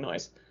spine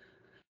noise.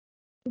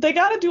 They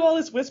gotta do all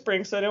this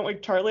whispering so they don't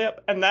wake Charlie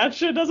up, and that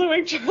shit doesn't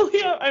wake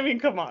Charlie up? I mean,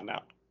 come on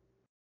now.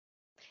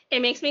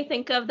 It makes me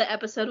think of the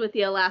episode with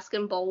the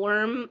Alaskan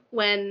bullworm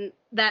when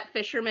that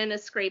fisherman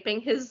is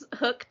scraping his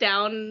hook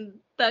down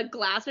the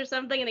glass or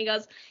something, and he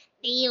goes,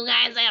 "Do you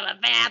guys have a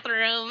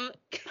bathroom?"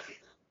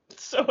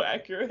 So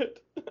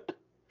accurate.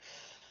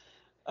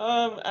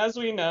 As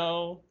we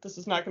know, this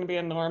is not going to be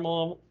a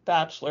normal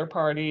bachelor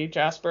party.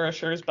 Jasper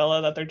assures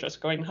Bella that they're just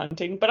going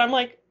hunting, but I'm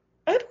like,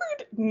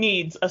 Edward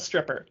needs a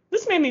stripper.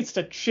 This man needs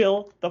to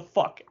chill the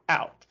fuck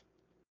out.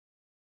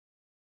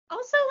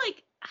 Also,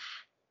 like,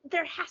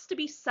 there has to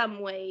be some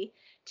way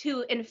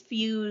to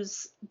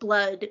infuse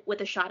blood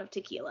with a shot of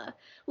tequila.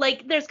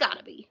 Like, there's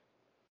gotta be.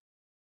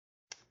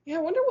 Yeah,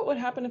 I wonder what would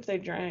happen if they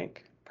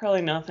drank.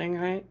 Probably nothing,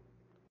 right?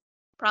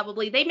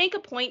 Probably. They make a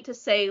point to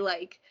say,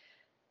 like,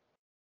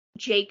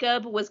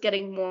 Jacob was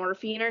getting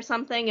morphine or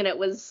something, and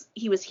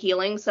he was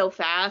healing so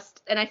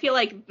fast. And I feel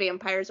like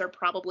vampires are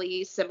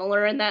probably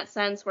similar in that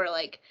sense, where,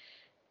 like,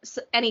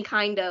 any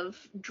kind of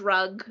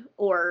drug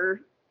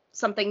or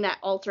something that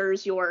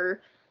alters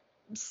your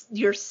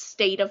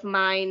state of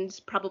mind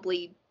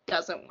probably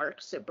doesn't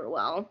work super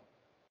well.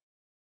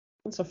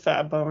 That's a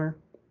fat bummer.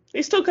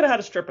 He still could have had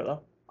a stripper,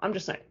 though. I'm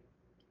just saying.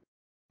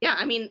 Yeah,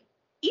 I mean,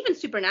 even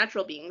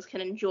supernatural beings can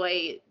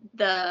enjoy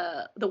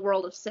the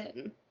world of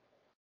sin.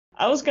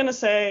 I was going to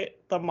say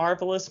the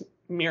marvelous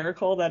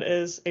miracle that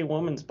is a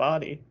woman's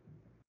body.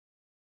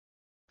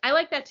 I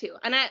like that too.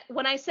 And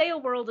when I say a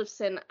world of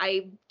sin,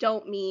 I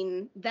don't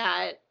mean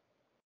that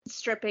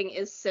stripping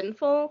is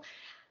sinful.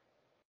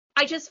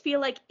 I just feel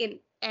like in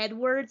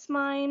Edward's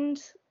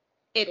mind,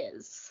 it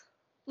is.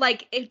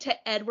 Like,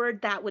 to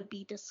Edward, that would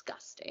be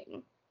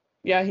disgusting.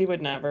 Yeah, he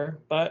would never,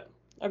 but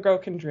a girl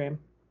can dream.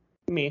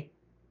 Me.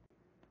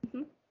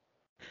 Mm-hmm.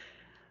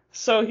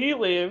 So he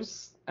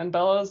leaves, and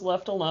Bella is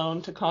left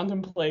alone to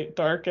contemplate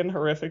dark and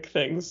horrific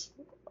things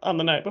on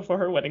the night before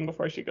her wedding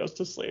before she goes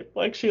to sleep,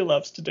 like she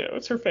loves to do.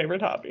 It's her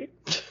favorite hobby.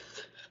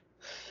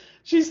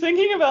 She's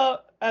thinking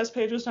about, as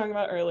Paige was talking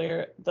about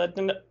earlier, the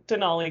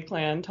Denali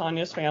clan,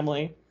 Tanya's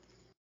family,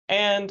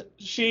 and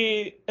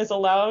she is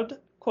allowed,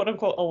 quote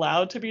unquote,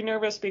 allowed to be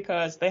nervous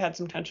because they had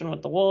some tension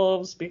with the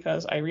wolves,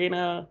 because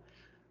Irina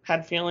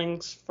had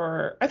feelings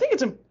for, I think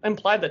it's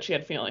implied that she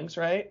had feelings,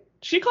 right?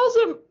 She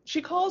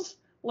calls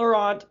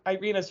Laurent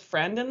Irina's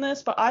friend in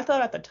this, but I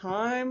thought at the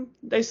time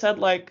they said,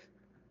 like,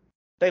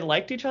 they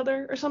liked each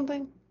other or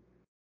something.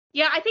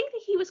 Yeah, I think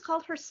that he was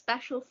called her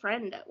special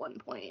friend at one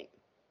point.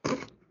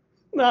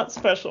 Not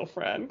special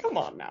friend. Come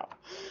on now.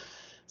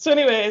 So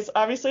anyways,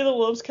 obviously the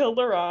wolves killed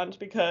Laurent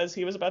because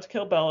he was about to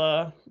kill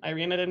Bella.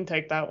 Irina didn't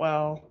take that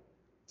well.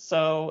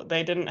 So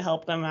they didn't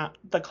help them out,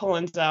 the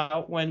Cullens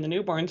out when the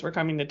newborns were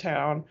coming to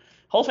town.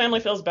 Whole family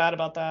feels bad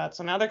about that.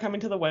 So now they're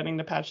coming to the wedding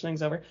to patch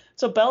things over.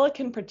 So Bella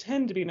can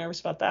pretend to be nervous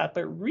about that,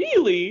 but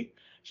really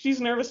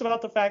she's nervous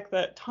about the fact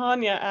that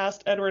Tanya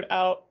asked Edward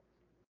out,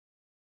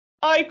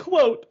 I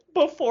quote,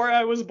 before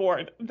I was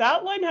born.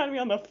 That line had me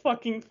on the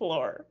fucking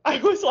floor. I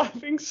was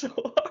laughing so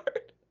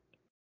hard.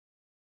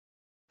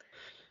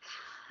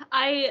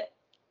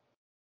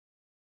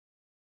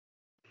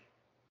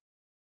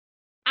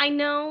 I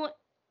know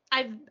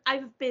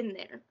I've been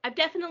there. I've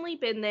definitely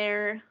been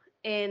there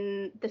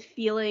in the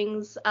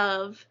feelings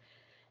of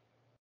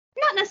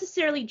not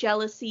necessarily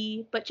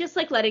jealousy, but just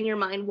like letting your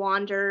mind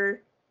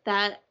wander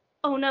that,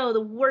 oh no,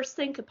 the worst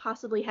thing could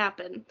possibly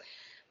happen.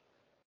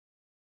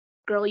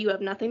 Girl, you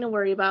have nothing to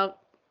worry about.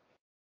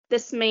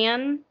 This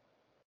man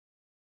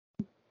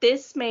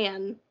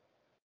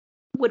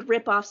would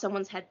rip off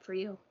someone's head for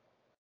you.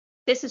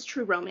 This is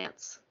true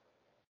romance.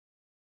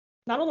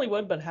 Not only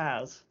would, but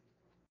has.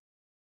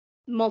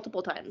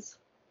 Multiple times.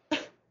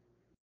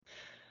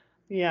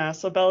 Yeah,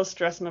 so Bella's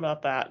stressing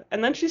about that.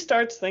 And then she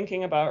starts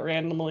thinking about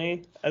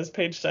randomly, as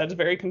Paige said,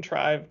 very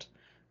contrived,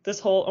 this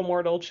whole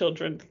immortal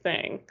children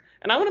thing.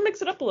 And I want to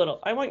mix it up a little.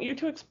 I want you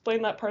to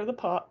explain that part of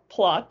the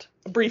plot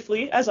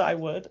briefly, as I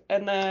would.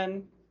 And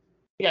then,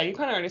 yeah, you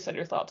kind of already said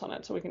your thoughts on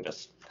it, so we can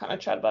just kind of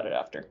chat about it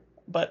after.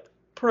 But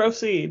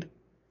proceed.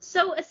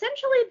 So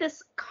essentially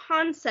this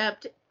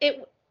concept,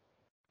 it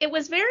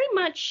was very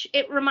much,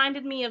 it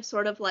reminded me of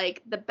sort of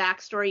like the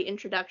backstory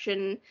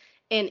introduction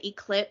in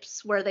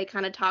Eclipse, where they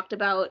kind of talked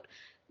about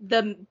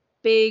the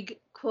big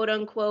quote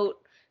unquote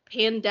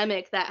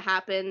pandemic that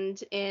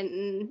happened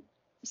in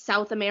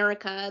South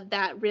America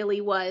that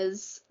really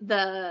was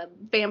the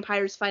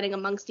vampires fighting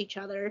amongst each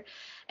other.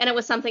 And it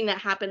was something that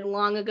happened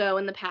long ago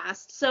in the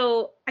past.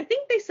 So I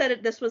think they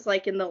said this was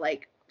like in the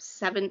like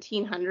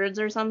 1700s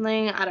or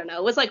something. I don't know.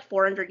 It was like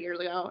 400 years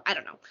ago. I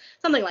don't know.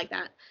 Something like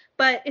that.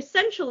 But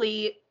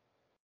essentially,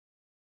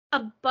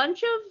 a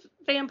bunch of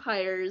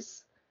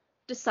vampires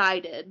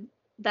decided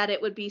that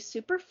it would be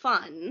super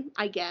fun,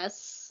 I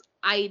guess.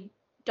 I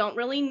don't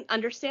really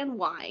understand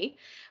why,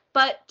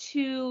 but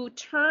to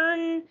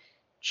turn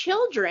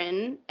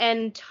children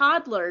and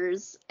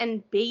toddlers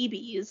and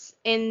babies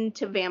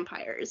into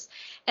vampires.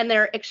 And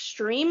they're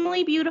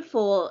extremely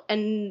beautiful,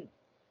 and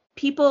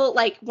people,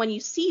 like, when you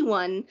see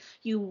one,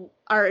 you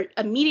are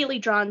immediately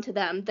drawn to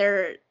them.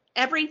 They're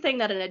everything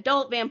that an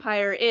adult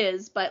vampire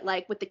is, but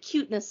like with the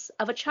cuteness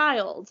of a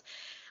child.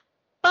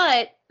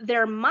 But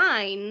their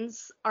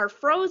minds are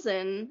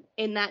frozen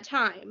in that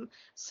time.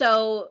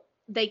 So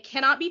they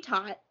cannot be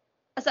taught.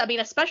 I mean,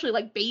 especially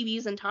like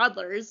babies and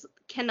toddlers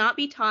cannot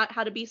be taught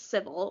how to be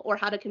civil or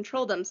how to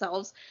control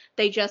themselves.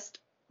 They just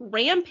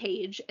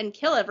rampage and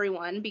kill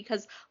everyone,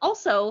 because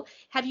also,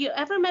 have you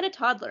ever met a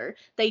toddler?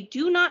 They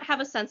do not have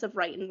a sense of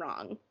right and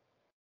wrong.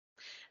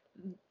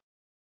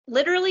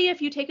 Literally,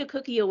 if you take a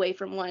cookie away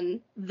from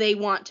one, they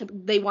want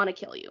to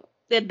kill you.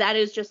 That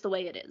is just the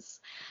way it is.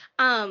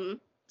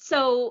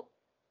 So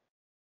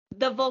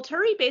the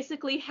Volturi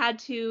basically had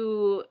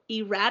to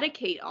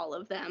eradicate all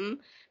of them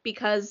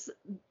because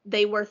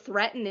they were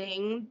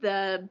threatening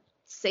the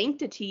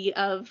secrecy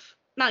of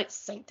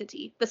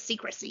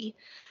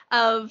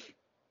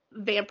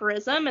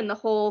vampirism and the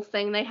whole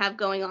thing they have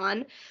going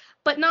on.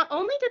 But not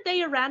only did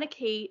they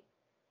eradicate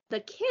the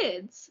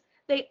kids,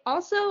 they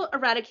also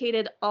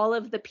eradicated all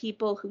of the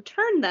people who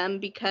turned them,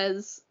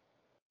 because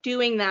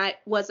doing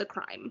that was a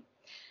crime.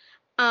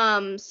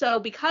 So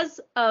because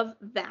of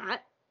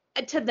that,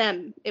 to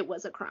them, it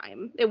was a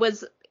crime. It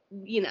was,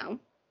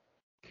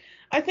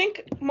 I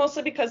think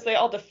mostly because they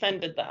all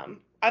defended them.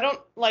 I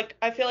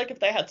feel like if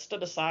they had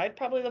stood aside,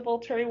 probably the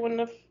Volturi wouldn't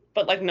have,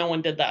 but like no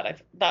one did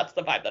that. That's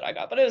the vibe that I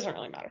got, but it doesn't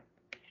really matter.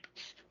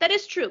 That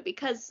is true,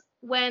 because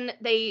when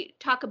they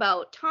talk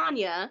about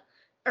Tanya,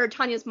 or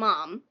Tanya's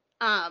mom,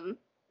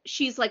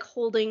 she's like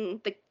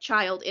holding the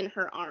child in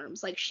her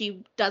arms, like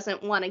she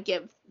doesn't want to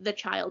give the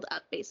child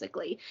up,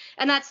 basically.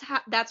 And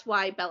that's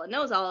why Bella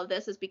knows all of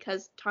this, is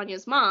because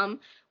Tanya's mom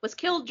was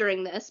killed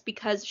during this,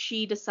 because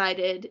she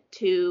decided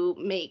to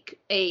make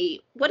a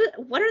what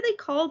are they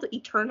called,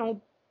 eternal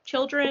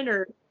children,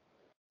 or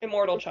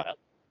immortal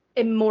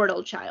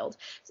child.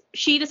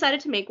 She decided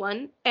to make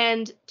one,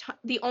 and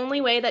the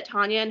only way that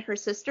Tanya and her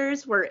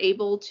sisters were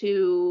able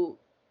to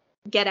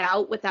get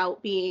out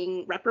without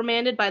being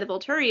reprimanded by the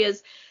Volturi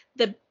is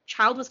the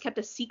child was kept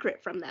a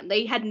secret from them.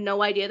 They had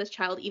no idea this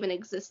child even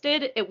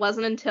existed. It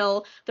wasn't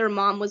until their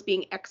mom was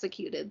being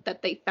executed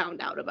that they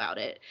found out about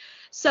it.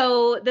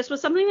 So this was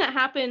something that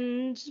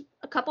happened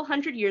a couple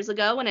hundred years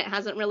ago, and it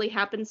hasn't really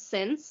happened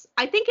since.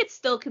 I think it's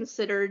still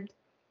considered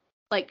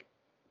like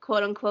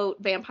quote unquote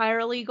vampire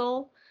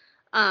illegal.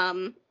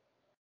 So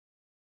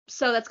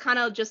that's kind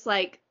of just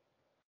like,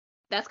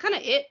 that's kind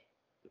of it.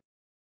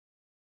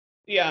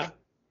 Yeah.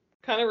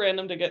 Kind of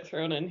random to get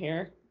thrown in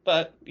here,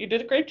 but you did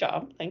a great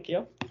job. Thank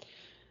you.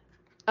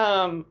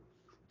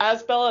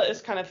 As Bella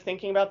is kind of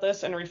thinking about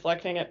this and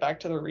reflecting it back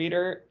to the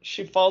reader,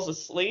 she falls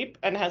asleep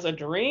and has a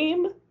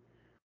dream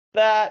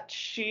that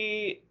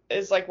she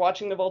is like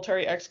watching the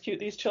Volturi execute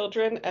these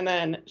children, and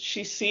then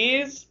she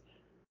sees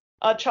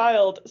a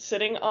child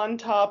sitting on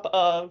top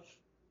of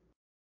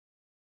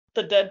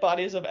the dead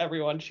bodies of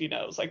everyone she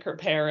knows, like her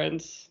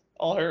parents,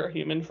 all her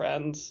human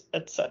friends,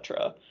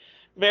 etc.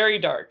 Very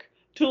dark.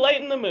 To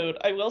lighten the mood,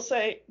 I will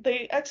say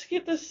they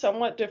execute this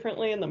somewhat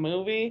differently in the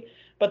movie,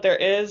 but there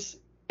is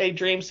a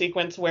dream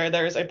sequence where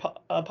there's a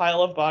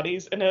pile of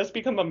bodies, and it has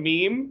become a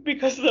meme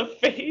because the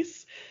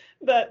face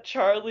that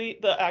Charlie,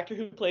 the actor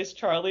who plays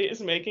Charlie,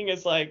 is making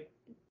is like,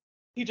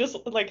 he just,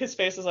 like, his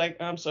face is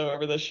like, I'm so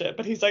over this shit,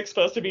 but he's like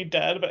supposed to be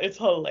dead, but it's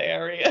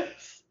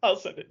hilarious. I'll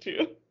send it to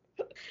you.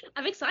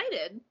 I'm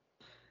excited.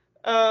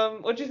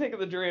 What'd you think of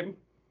the dream?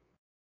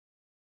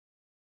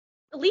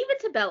 Leave it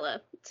to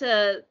Bella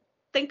to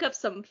think of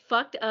some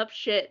fucked up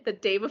shit the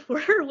day before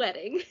her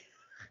wedding.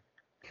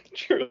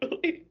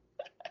 Truly.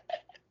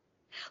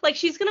 Like,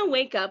 she's gonna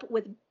wake up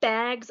with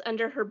bags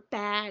under her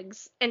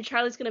bags, and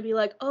Charlie's gonna be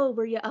like, "Oh,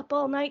 were you up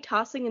all night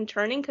tossing and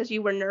turning because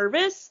you were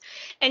nervous?"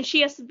 And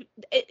she has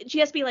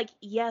to be like,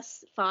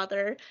 "Yes,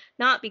 father,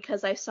 not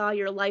because I saw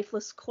your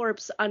lifeless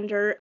corpse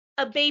under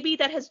a baby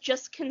that has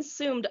just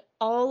consumed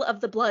all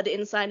of the blood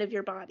inside of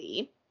your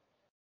body.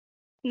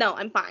 No,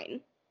 I'm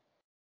fine."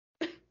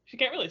 She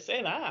can't really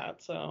say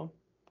that, so.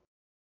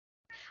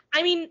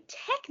 I mean,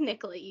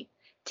 technically,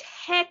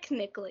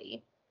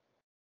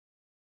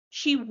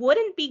 she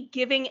wouldn't be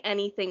giving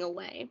anything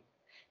away.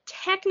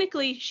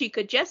 Technically, she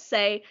could just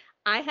say,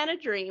 "I had a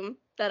dream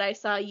that I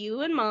saw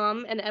you and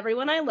mom and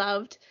everyone I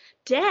loved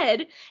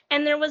dead,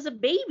 and there was a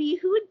baby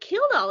who had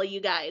killed all of you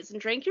guys and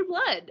drank your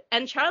blood."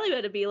 And Charlie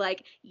would be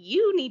like,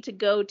 "You need to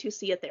go to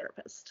see a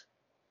therapist."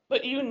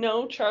 But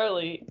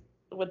Charlie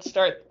would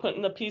start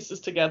putting the pieces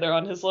together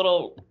on his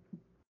little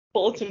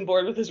bulletin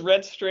board with his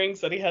red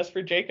strings that he has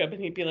for Jacob,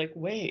 and he'd be like,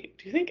 wait,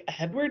 do you think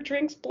Edward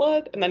drinks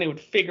blood? And then he would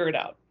figure it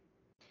out.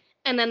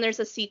 And then there's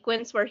a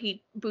sequence where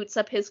he boots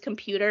up his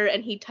computer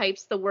and he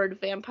types the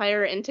word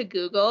vampire into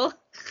Google.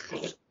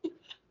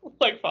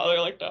 Like father,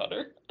 like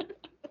daughter.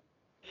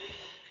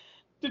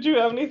 Did you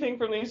have anything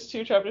from these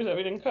two chapters that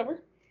we didn't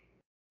cover?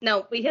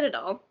 No, we hit it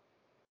all.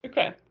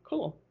 Okay,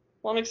 cool.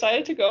 Well, I'm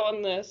excited to go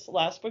on this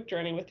last book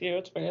journey with you.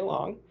 It's very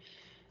long.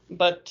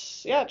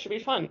 But yeah, it should be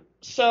fun.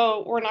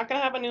 So we're not going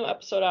to have a new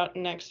episode out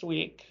next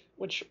week,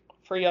 which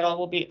for y'all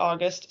will be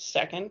August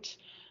 2nd.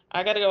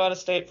 I got to go out of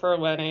state for a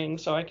wedding,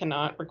 so I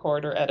cannot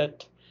record or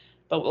edit.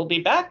 But we'll be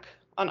back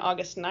on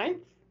August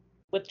 9th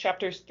with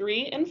chapters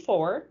 3 and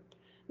 4.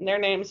 And their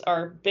names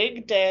are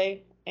Big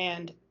Day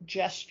and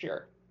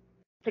Gesture.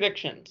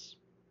 Predictions.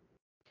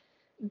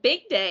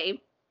 Big day.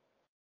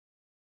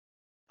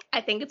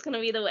 I think it's going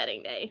to be the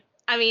wedding day.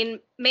 I mean,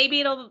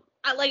 maybe it'll,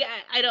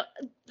 I don't,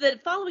 the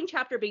following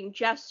chapter being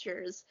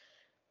gestures,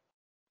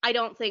 I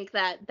don't think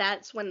that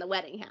that's when the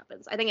wedding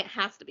happens. I think it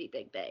has to be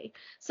big day.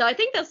 So I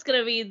think that's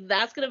gonna be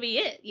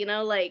it. You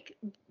know, like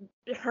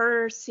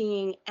her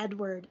seeing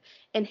Edward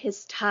in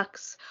his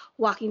tux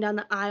walking down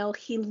the aisle.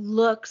 He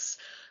looks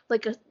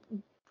like a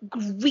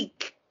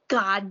Greek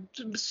god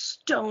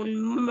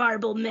stone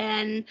marble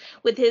man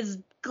with his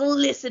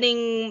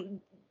glistening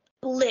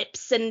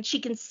lips, and she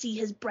can see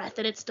his breath,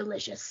 and it's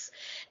delicious.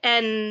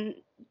 And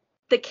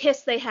the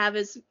kiss they have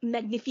is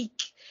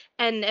magnifique,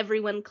 and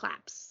everyone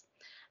claps.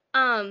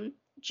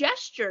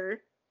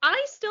 Gesture,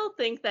 I still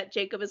think that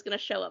Jacob is going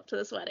to show up to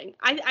this wedding.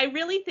 I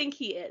really think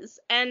he is.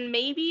 And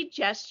maybe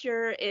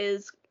Gesture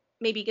is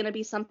maybe going to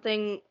be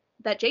something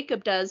that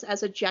Jacob does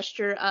as a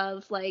gesture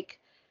of like,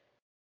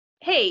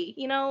 hey,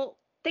 you know,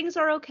 things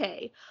are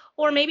okay.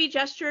 Or maybe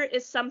Gesture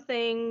is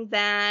something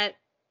that,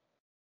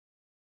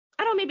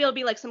 I don't know, maybe it'll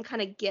be like some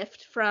kind of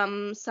gift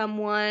from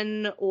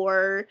someone,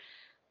 or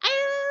I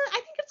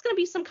think it's going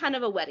to be some kind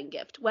of a wedding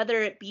gift,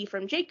 whether it be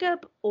from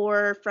Jacob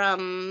or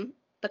from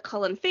the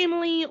Cullen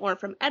family or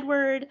from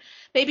Edward.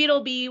 Maybe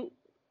it'll be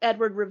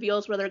Edward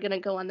reveals where they're going to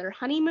go on their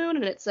honeymoon,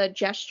 and it's a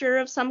gesture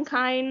of some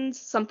kind,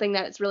 something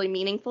that is really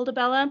meaningful to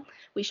Bella.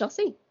 We shall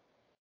see.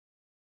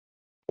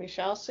 We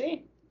shall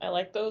see. I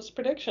like those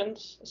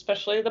predictions,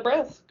 especially the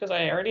breath, because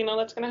I already know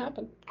that's going to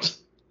happen.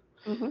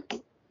 Mm-hmm.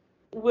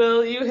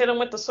 Will you hit them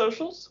with the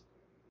socials?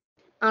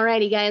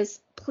 Alrighty,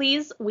 guys.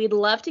 Please, we'd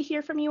love to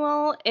hear from you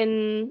all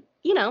in,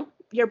 you know,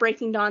 your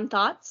Breaking Dawn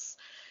thoughts.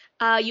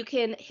 You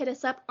can hit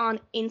us up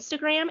on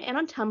Instagram and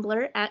on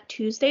Tumblr at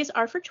Tuesdays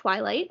Are for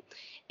Twilight.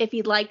 If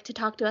you'd like to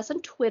talk to us on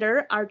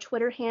Twitter, our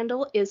Twitter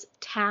handle is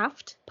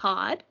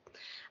TaftPod.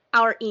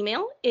 Our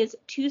email is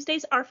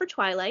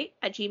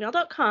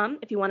tuesdaysarefortwilight@gmail.com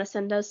if you want to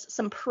send us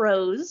some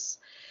prose.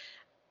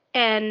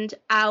 And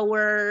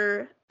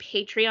our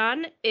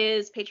Patreon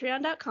is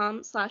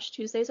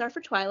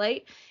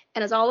patreon.com/TuesdaysAreForTwilight.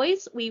 And as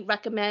always, we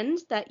recommend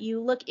that you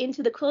look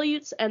into the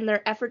Quileutes and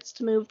their efforts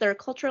to move their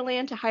cultural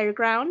land to higher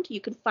ground. You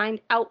can find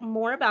out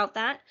more about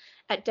that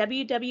at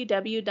www.mthg.org.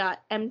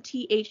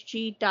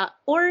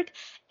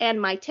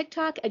 And my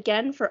TikTok,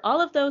 again, for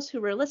all of those who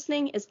were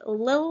listening, is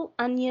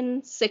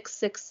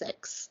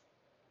LilOnion666.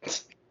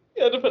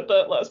 You had to put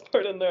that last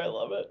part in there. I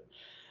love it.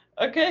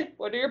 Okay,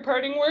 what are your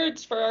parting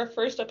words for our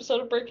first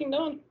episode of Breaking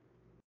Dawn?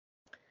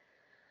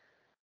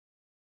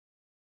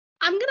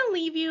 I'm going to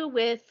leave you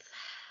with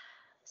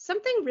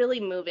something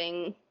really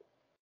moving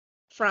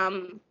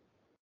from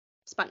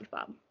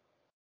SpongeBob.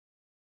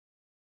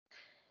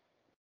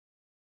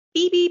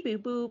 Beep beep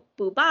boop boop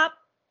boop bop.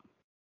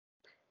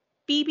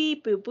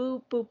 Beep boo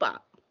boo boo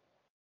bop.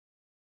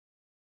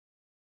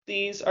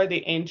 These are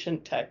the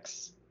ancient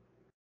texts.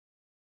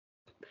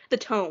 The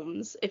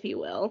tomes, if you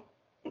will.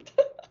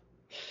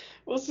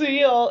 We'll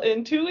see y'all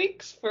in 2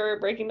 weeks for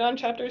breaking down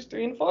chapters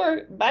 3 and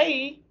 4.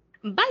 Bye!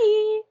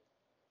 Bye!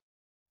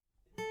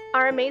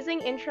 Our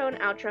amazing intro and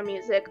outro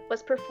music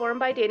was performed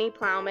by Danny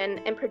Plowman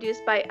and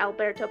produced by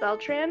Alberto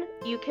Beltran.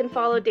 You can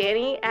follow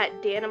Danny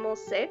at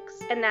Danimal6,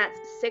 and that's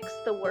 6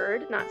 the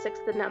word, not 6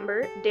 the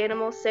number,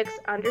 Danimal6_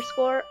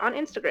 on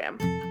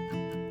Instagram.